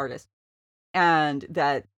part of the artist, and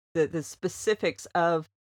that the specifics of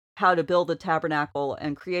how to build a tabernacle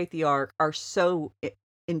and create the ark are so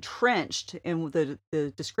entrenched in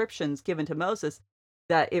the descriptions given to Moses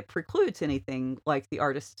that it precludes anything like the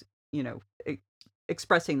artist, you know,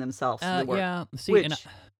 expressing themselves through the work. Yeah. See, and Which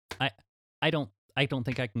I, I don't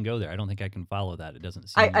think I can go there. I don't think I can follow that. It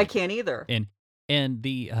doesn't I seem like, can't either. and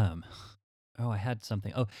the oh, I had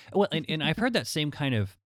something. Oh, well, and I've heard that same kind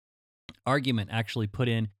of argument actually put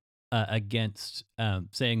in against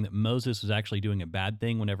saying that Moses was actually doing a bad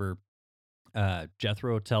thing whenever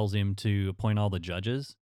Jethro tells him to appoint all the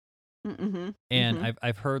judges. Mm-hmm. And Mm-hmm.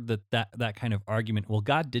 I've heard that kind of argument. Well,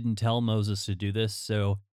 God didn't tell Moses to do this,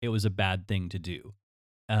 so it was a bad thing to do.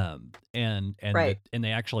 Right. And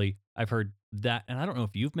they actually, I've heard that, and I don't know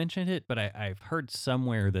if you've mentioned it, but I've heard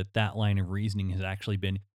somewhere that line of reasoning has actually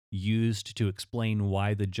been used to explain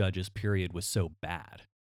why the judges period was so bad.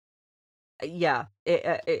 Yeah,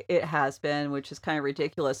 it has been, which is kind of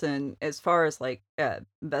ridiculous. And as far as like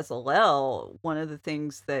Bezalel, one of the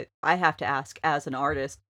things that I have to ask as an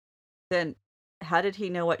artist, then how did he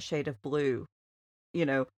know what shade of blue? You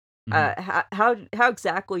know, Hmm. how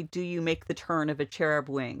exactly do you make the turn of a cherub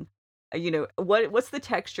wing? What's the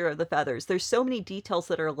texture of the feathers? There's so many details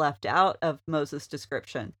that are left out of Moses'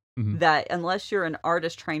 description Hmm. that unless you're an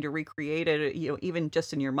artist trying to recreate it, even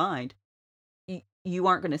just in your mind, you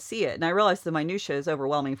aren't going to see it. And I realize the minutia is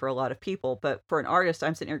overwhelming for a lot of people, but for an artist,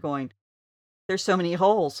 I'm sitting here going, "There's so many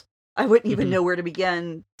holes. I wouldn't even Hmm. know where to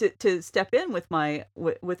begin to step in with my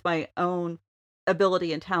own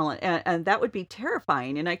ability and talent," and that would be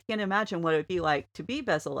terrifying. And I can't imagine what it would be like to be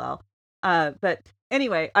Bezalel. But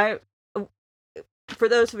anyway, uh, for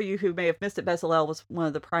those of you who may have missed it, Bezalel was one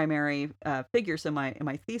of the primary figures in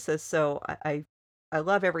my thesis. So I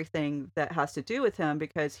love everything that has to do with him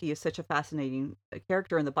because he is such a fascinating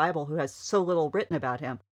character in the Bible who has so little written about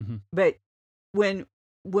him. Hmm. But when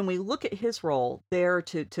when we look at his role there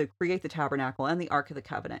to create the tabernacle and the Ark of the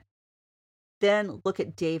Covenant, then look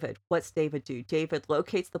at David. What's David do? David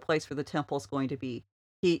locates the place where the temple is going to be.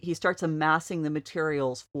 He starts amassing the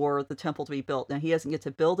materials for the temple to be built. Now he doesn't get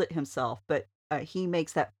to build it himself, but he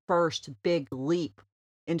makes that first big leap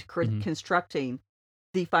into Hmm. constructing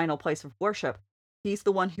the final place of worship. He's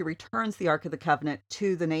the one who returns the Ark of the Covenant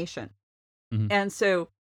to the nation. Hmm. And so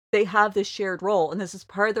they have this shared role, and this is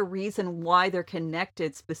part of the reason why they're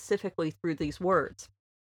connected specifically through these words.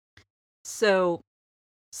 So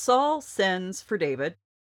Saul sends for David,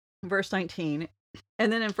 verse 19,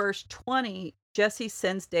 and then in verse 20, Jesse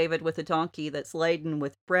sends David with a donkey that's laden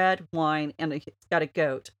with bread, wine, and it's got a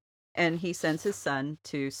goat, and he sends his son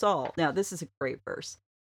to Saul. Now, this is a great verse.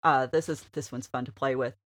 This one's fun to play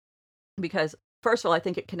with because first of all, I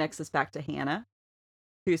think it connects us back to Hannah,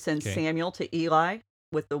 who sends Okay. Samuel to Eli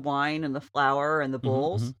with the wine and the flour and the Hmm.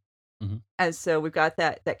 bulls. Hmm. Hmm. And so we've got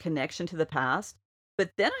that connection to the past.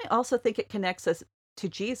 But then I also think it connects us to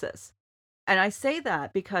Jesus. And I say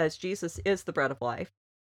that because Jesus is the bread of life.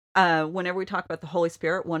 Whenever we talk about the Holy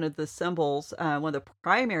Spirit, one of the symbols, one of the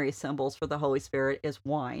primary symbols for the Holy Spirit is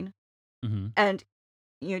wine. Hmm. And,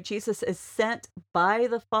 Jesus is sent by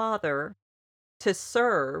the Father to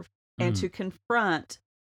serve and Hmm. to confront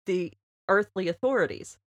the earthly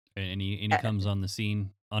authorities. And he comes on the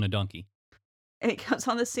scene on a donkey. And he comes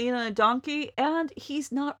on the scene on a donkey, and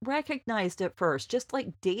he's not recognized at first, just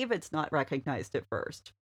like David's not recognized at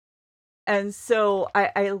first. And so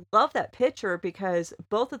I love that picture because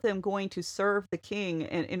both of them going to serve the king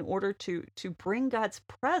in order to bring God's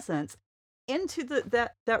presence into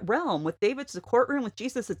that realm. With David's the courtroom, with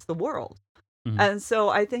Jesus it's the world. Hmm. And so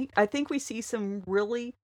I think we see some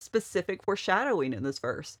really specific foreshadowing in this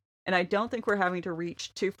verse. And I don't think we're having to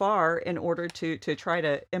reach too far in order to try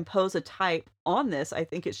to impose a type on this. I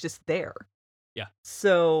think it's just there. Yeah,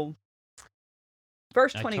 So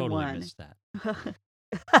verse I totally 21. missed that.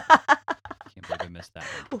 Can't believe I missed that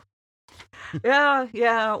one. Yeah,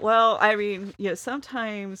 yeah. Well, I mean,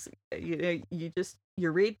 sometimes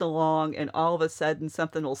you're reading along and all of a sudden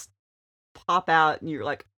something will pop out and you're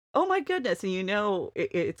like, "Oh my goodness." And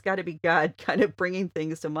it's got to be God kind of bringing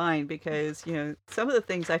things to mind because, some of the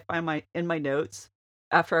things I find in my notes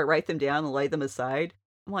after I write them down and lay them aside,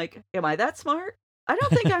 I'm like, "Am I that smart? I don't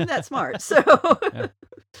think I'm that smart." So Yeah,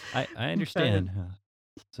 I but, understand.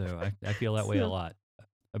 So I feel that way a so lot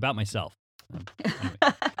about myself. Anyway,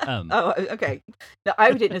 um, Oh, okay. No,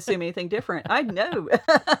 I didn't assume anything different. I know.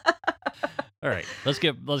 all right, let's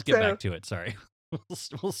get So back to it. Sorry, we'll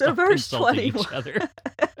so stop verse insulting 21. each other.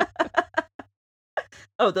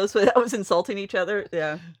 Oh, that was insulting each other?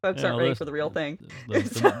 Yeah, folks aren't No, ready those for the real thing.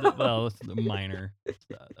 So well, it's the minor.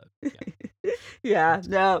 Yeah. yeah,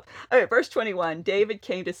 no. Okay, verse 21. David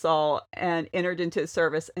came to Saul and entered into his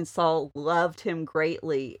service, and Saul loved him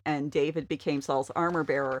greatly, and David became Saul's armor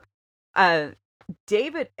bearer. Uh,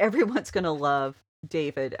 David, everyone's going to love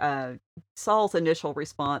David. Saul's initial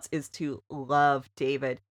response is to love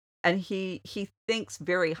David, and he thinks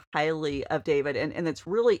very highly of David, and it's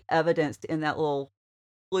really evidenced in that little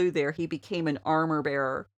clue there. He became an armor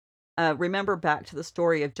bearer. Remember back to the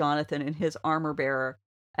story of Jonathan and his armor bearer,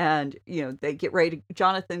 and they get ready.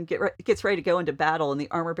 Jonathan gets ready to go into battle, and the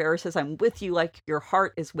armor bearer says, "I'm with you, like your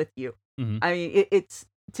heart is with you." Hmm. I mean, it's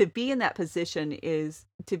to be in that position is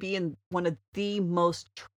to be in one of the most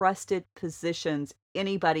trusted positions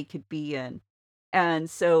anybody could be in. And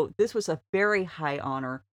so this was a very high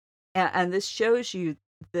honor. And this shows you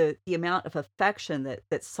the amount of affection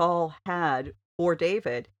that Saul had for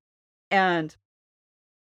David. And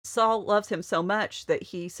Saul loves him so much that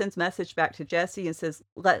he sends message back to Jesse and says,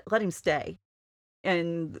 let him stay.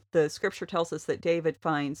 And the scripture tells us that David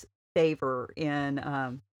finds favor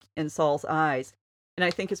in Saul's eyes. And I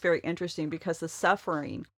think it's very interesting because the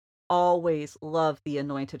suffering always love the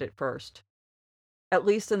anointed at first. At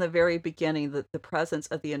least in the very beginning, the presence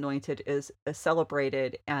of the anointed is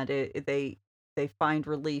celebrated, and they find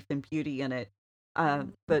relief and beauty in it.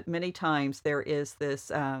 But many times there is this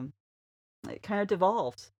it kind of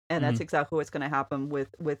devolves, and Hmm. that's exactly what's going to happen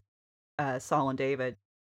with Saul and David.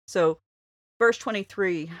 So verse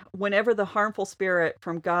 23, whenever the harmful spirit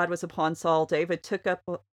from God was upon Saul, David took up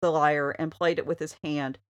the lyre and played it with his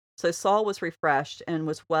hand. So Saul was refreshed and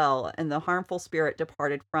was well, and the harmful spirit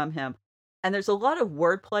departed from him. And there's a lot of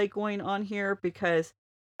wordplay going on here because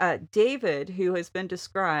David, who has been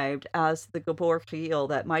described as the Gabor Chil,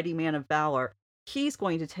 that mighty man of valor, he's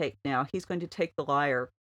going to take the lyre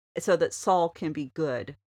so that Saul can be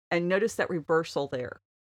good. And notice that reversal there.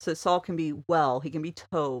 So Saul can be well, he can be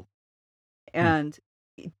tov. And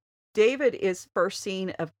David is first seen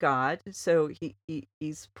of God, so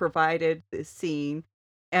he's provided the scene,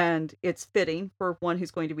 and it's fitting for one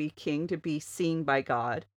who's going to be king to be seen by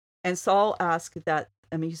God. And Saul asked that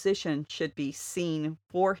a musician should be seen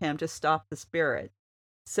for him to stop the spirit.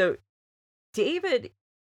 So David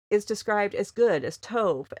is described as good, as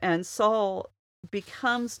Tov, and Saul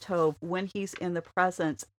becomes Tov when he's in the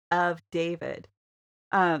presence of David.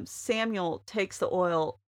 Samuel takes the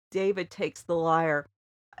oil, David takes the lyre.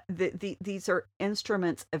 These are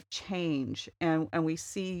instruments of change, and we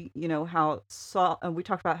see how Saul, and we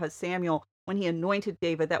talked about how Samuel, when he anointed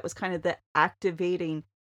David, that was kind of the activating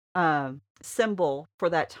symbol for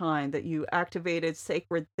that time, that you activated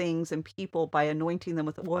sacred things and people by anointing them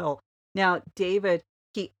with oil. Now David,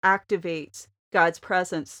 he activates God's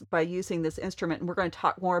presence by using this instrument, and we're going to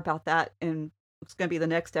talk more about that, and it's going to be the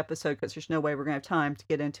next episode because there's no way we're going to have time to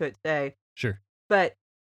get into it today. Sure. But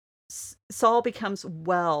Saul becomes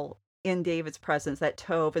well in David's presence, that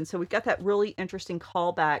Tov. And so we've got that really interesting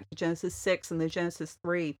callback to Genesis 6 and the Genesis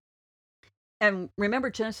 3. And remember,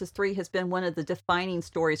 Genesis 3 has been one of the defining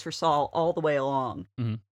stories for Saul all the way along.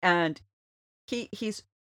 Hmm. And he's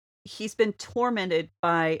been tormented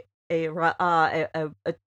by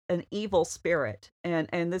an evil spirit.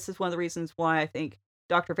 And this is one of the reasons why I think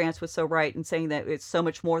Dr. Vance was so right in saying that it's so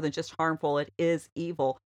much more than just harmful. It is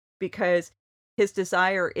evil, because his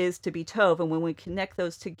desire is to be Tov. And when we connect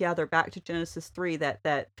those together back to Genesis 3,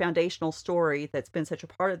 that foundational story that's been such a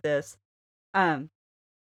part of this,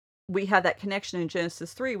 we have that connection in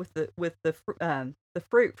Genesis 3 with the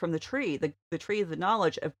fruit from the tree, the tree of the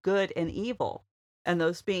knowledge of good and evil, and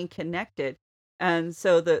those being connected. And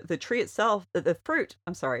so the tree itself, the fruit,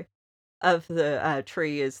 I'm sorry, of the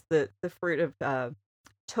tree is the fruit of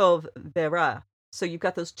Tov Vera. So you've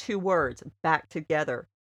got those two words back together.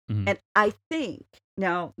 Hmm. And I think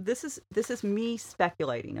now this is me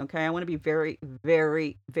speculating, okay? I want to be very,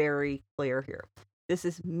 very, very clear here. This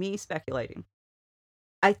is me speculating.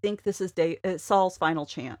 I think this is Saul's final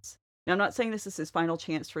chance. Now, I'm not saying this is his final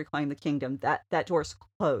chance to reclaim the kingdom. That door's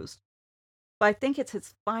closed. But I think it's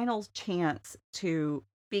his final chance to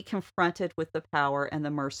be confronted with the power and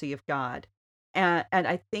the mercy of God. And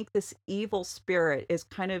I think this evil spirit is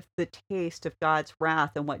kind of the taste of God's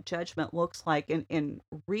wrath and what judgment looks like, and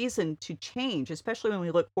reason to change, especially when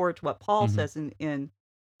we look forward to what Paul Hmm. says in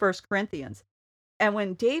 1 Corinthians. And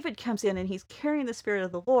when David comes in and he's carrying the Spirit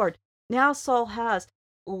of the Lord, now Saul has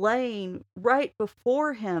laying right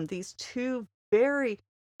before him these two very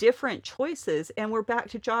different choices. And we're back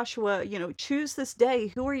to Joshua, choose this day,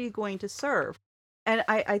 who are you going to serve? And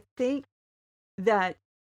I think that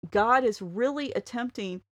God is really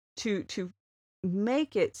attempting to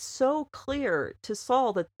make it so clear to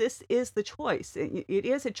Saul that this is the choice. It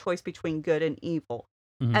is a choice between good and evil.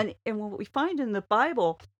 Hmm. And what we find in the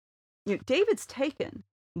Bible, David's taken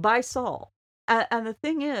by Saul. And the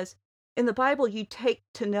thing is, in the Bible, you take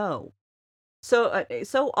to know. So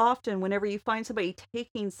so often, whenever you find somebody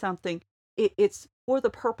taking something, it's for the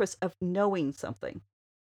purpose of knowing something.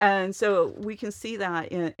 And so we can see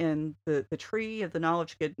that in the tree of the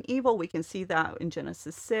knowledge of good and evil. We can see that in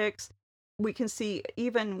Genesis 6. We can see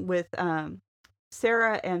even with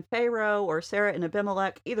Sarah and Pharaoh, or Sarah and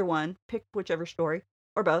Abimelech, either one, pick whichever story,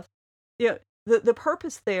 or both. You know, the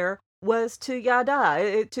purpose there was to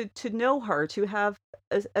yada, to know her, to have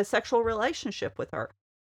a sexual relationship with her.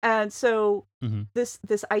 And so Hmm. this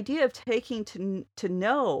idea of taking to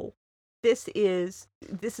know, this is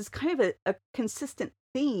kind of a consistent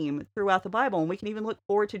theme throughout the Bible, and we can even look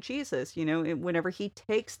forward to Jesus. Whenever he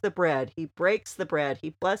takes the bread, he breaks the bread, he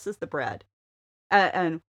blesses the bread.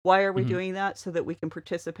 And why are we Hmm. doing that? So that we can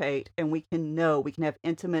participate and we can know, we can have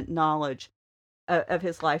intimate knowledge of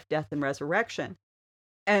his life, death, and resurrection.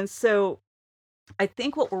 And so I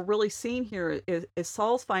think what we're really seeing here is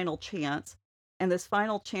Saul's final chance, and this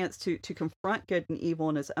final chance to confront good and evil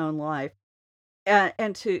in his own life,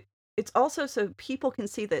 and to it's also so people can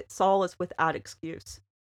see that Saul is without excuse.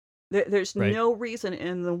 There's Right. no reason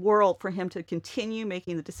in the world for him to continue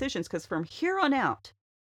making the decisions, because from here on out,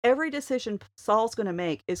 every decision Saul's going to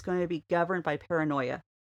make is going to be governed by paranoia.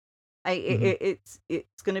 Hmm. It's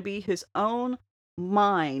going to be his own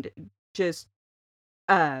mind, just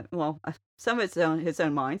some of it's his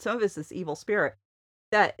own mind, some of it's this evil spirit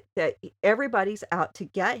that everybody's out to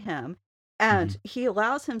get him, Hmm. and he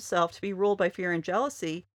allows himself to be ruled by fear and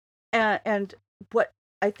jealousy. And what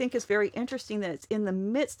I think is very interesting, that it's in the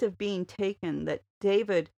midst of being taken that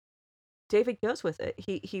David goes with it.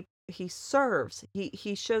 He serves.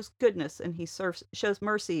 He shows goodness, and he shows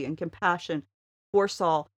mercy and compassion for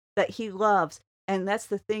Saul that he loves. And that's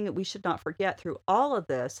the thing that we should not forget through all of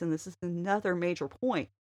this. And this is another major point.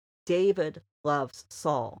 David loves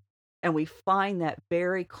Saul. And we find that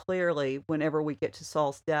very clearly whenever we get to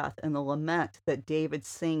Saul's death and the lament that David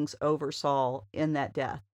sings over Saul in that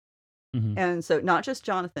death. Hmm. And so not just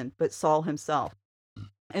Jonathan, but Saul himself.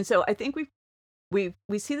 And so I think we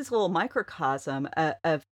see this little microcosm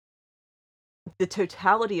of the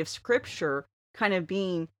totality of Scripture kind of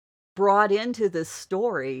being brought into this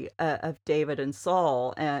story of David and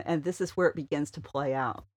Saul, and this is where it begins to play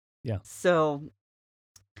out. Yeah. So,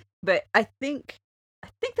 but I think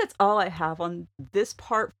that's all I have on this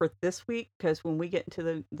part for this week, because when we get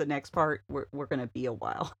into the next part, we're going to be a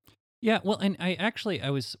while. Yeah. Well, and I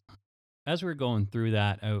was, as we were going through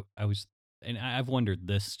that, I was, and I've wondered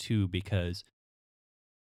this too, because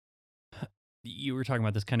you were talking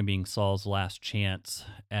about this kind of being Saul's last chance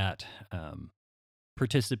at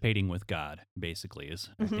participating with God, basically, is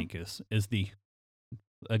I Hmm. think is the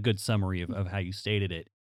a good summary of how you stated it.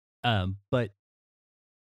 But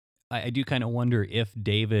I do kind of wonder if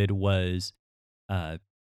David was uh,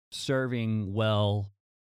 serving well,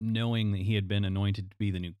 knowing that he had been anointed to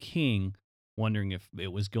be the new king, wondering if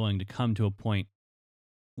it was going to come to a point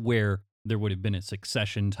where there would have been a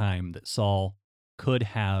succession time that Saul could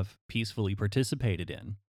have peacefully participated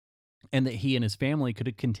in, and that he and his family could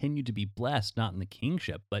have continued to be blessed, not in the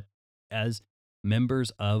kingship, but as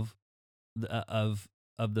members of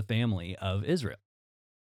the family of Israel.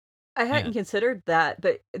 I hadn't And considered that,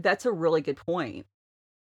 but that's a really good point,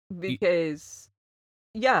 y- because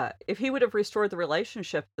yeah, if he would have restored the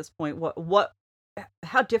relationship at this point,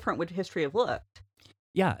 how different would history have looked?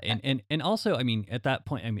 yeah, Uh, and also, I mean, at that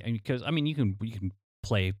point, I mean, because I mean, you can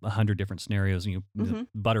play 100 different scenarios, the mhm.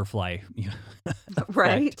 butterfly effect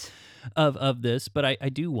Right. of this, but I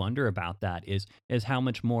do wonder about that is how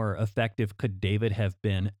much more effective could David have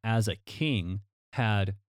been as a king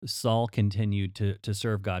had Saul continued to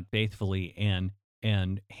serve God faithfully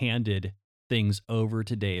and handed things over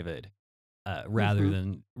to David,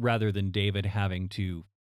 Mhm. rather than David having to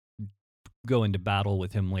go into battle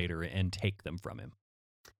with him later and take them from him.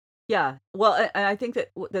 Yeah. Well, I think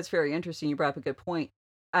that's very interesting. You brought up a good point.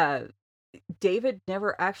 Uh, David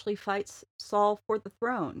never actually fights Saul for the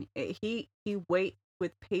throne. He waits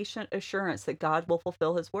with patient assurance that God will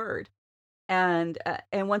fulfill His word, and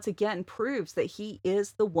once again proves that he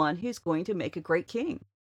is the one who's going to make a great king.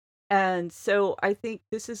 And so I think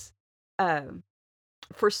this is, um,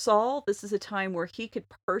 for Saul, this is a time where he could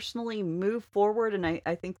personally move forward, and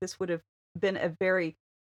I think this would have been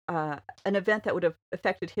uh, an event that would have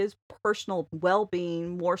affected his personal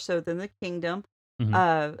well-being more so than the kingdom.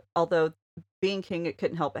 Hmm. Although being king, it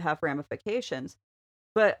couldn't help but have ramifications.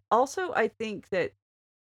 But also, I think that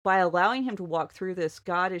by allowing him to walk through this,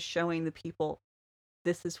 God is showing the people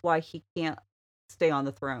this is why he can't stay on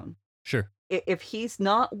the throne. Sure. If he's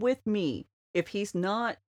not with me, if he's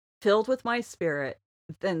not filled with my spirit,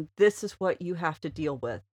 then this is what you have to deal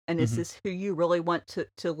with. And is Hmm. this who you really want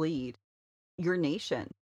to lead your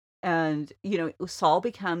nation? And Saul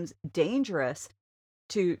becomes dangerous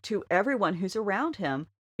to everyone who's around him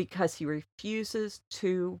because he refuses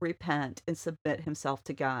to repent and submit himself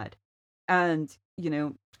to God. And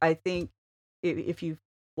I think if you've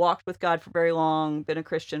walked with God for very long, been a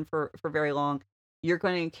Christian for very long, you're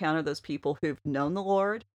going to encounter those people who've known the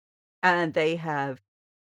Lord, and they have,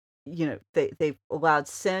 they've allowed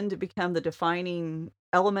sin to become the defining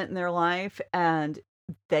element in their life, and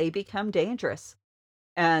they become dangerous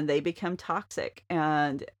and they become toxic.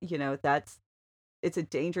 And, it's a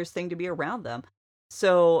dangerous thing to be around them.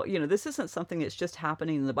 So, this isn't something that's just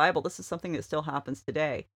happening in the Bible. This is something that still happens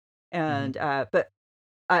today. And, but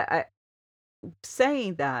I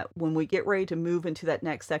saying that, when we get ready to move into that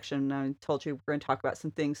next section, I told you we're going to talk about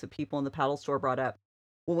some things that people in the paddle store brought up.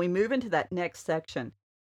 When we move into that next section,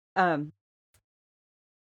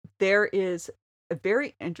 there is a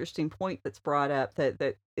very interesting point that's brought up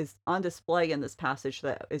that is on display in this passage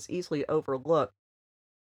that is easily overlooked.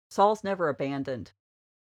 Saul's never abandoned.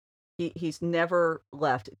 He's never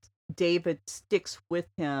left. David sticks with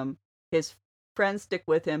him. His friends stick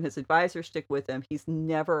with him. His advisors stick with him. He's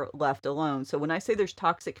never left alone. So when I say there's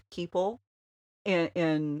toxic people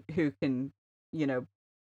in who can,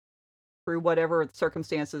 through whatever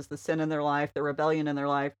circumstances, the sin in their life, the rebellion in their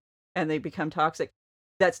life, and they become toxic,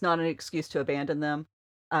 that's not an excuse to abandon them.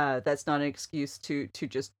 That's not an excuse to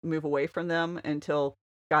just move away from them until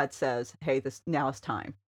God says, "Hey, now is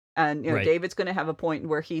time." And Right. David's going to have a point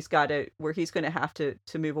where he's going to have to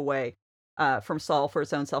move away from Saul for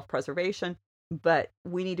his own self-preservation. But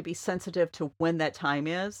we need to be sensitive to when that time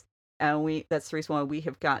is, and that's the reason why we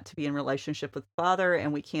have got to be in relationship with the Father,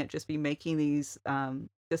 and we can't just be making these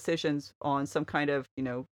decisions on some kind of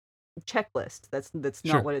checklist. That's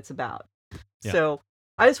Sure. not what it's about. Yeah. So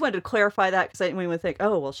I just wanted to clarify that, because I didn't want to think,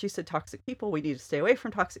 oh, well, she said toxic people, we need to stay away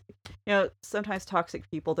from toxic. Sometimes toxic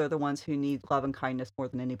people, they're the ones who need love and kindness more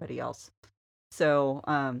than anybody else. So,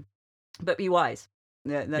 but be wise.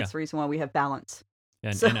 That's the reason why we have balance.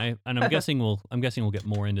 And So- and I'm guessing we'll get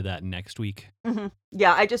more into that next week. Mm-hmm.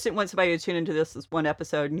 Yeah, I just didn't want somebody to tune into this as one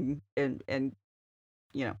episode and there's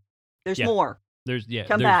Yeah. more. Come There's,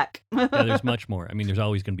 back. there's much more. I mean, there's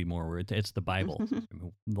always going to be more. Where it's the Bible. I mean,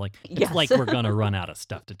 it's Yes. like we're going to run out of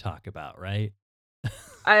stuff to talk about, right?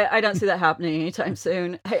 I don't see that happening anytime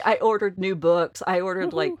soon. Hey, I ordered new books. I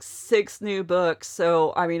ordered like 6 new books.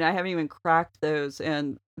 So, I mean, I haven't even cracked those.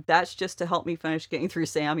 And that's just to help me finish getting through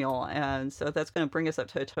Samuel. And so that's going to bring us up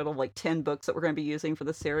to a total of like 10 books that we're going to be using for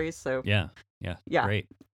the series. So, Yeah. Yeah. Great.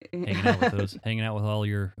 Hanging out with all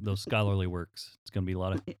those scholarly works. It's going to be a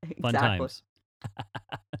lot of fun times.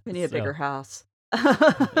 We need a bigger house.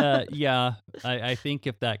 Yeah, I think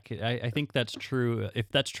I think that's true. If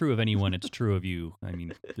that's true of anyone, it's true of you. I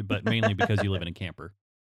mean, but mainly because you live in a camper.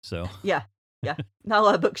 So Yeah. Not a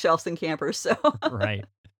lot of bookshelves in campers. So, right.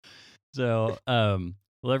 So,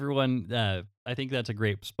 well, everyone, I think that's a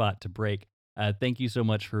great spot to break. Thank you so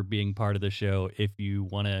much for being part of the show. If you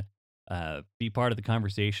want to be part of the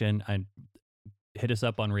conversation, hit us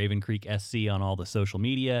up on Raven Creek SC on all the social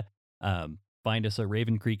media. Find us at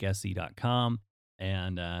ravencreeksc.com,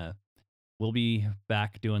 and we'll be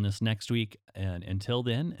back doing this next week. And until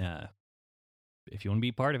then, if you want to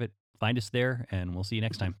be part of it, find us there, and we'll see you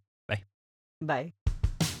next time. Bye. bye.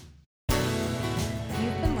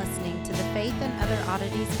 You've been listening to the Faith and Other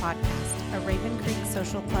Oddities podcast, a Raven Creek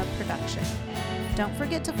Social Club production. Don't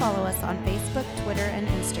forget to follow us on Facebook, Twitter, and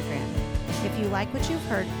Instagram. If you like what you've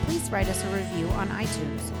heard, please write us a review on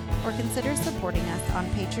iTunes or consider supporting us on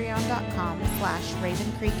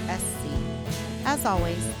patreon.com/RavenCreekSC. As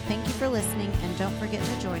always, thank you for listening, and don't forget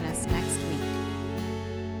to join us next week.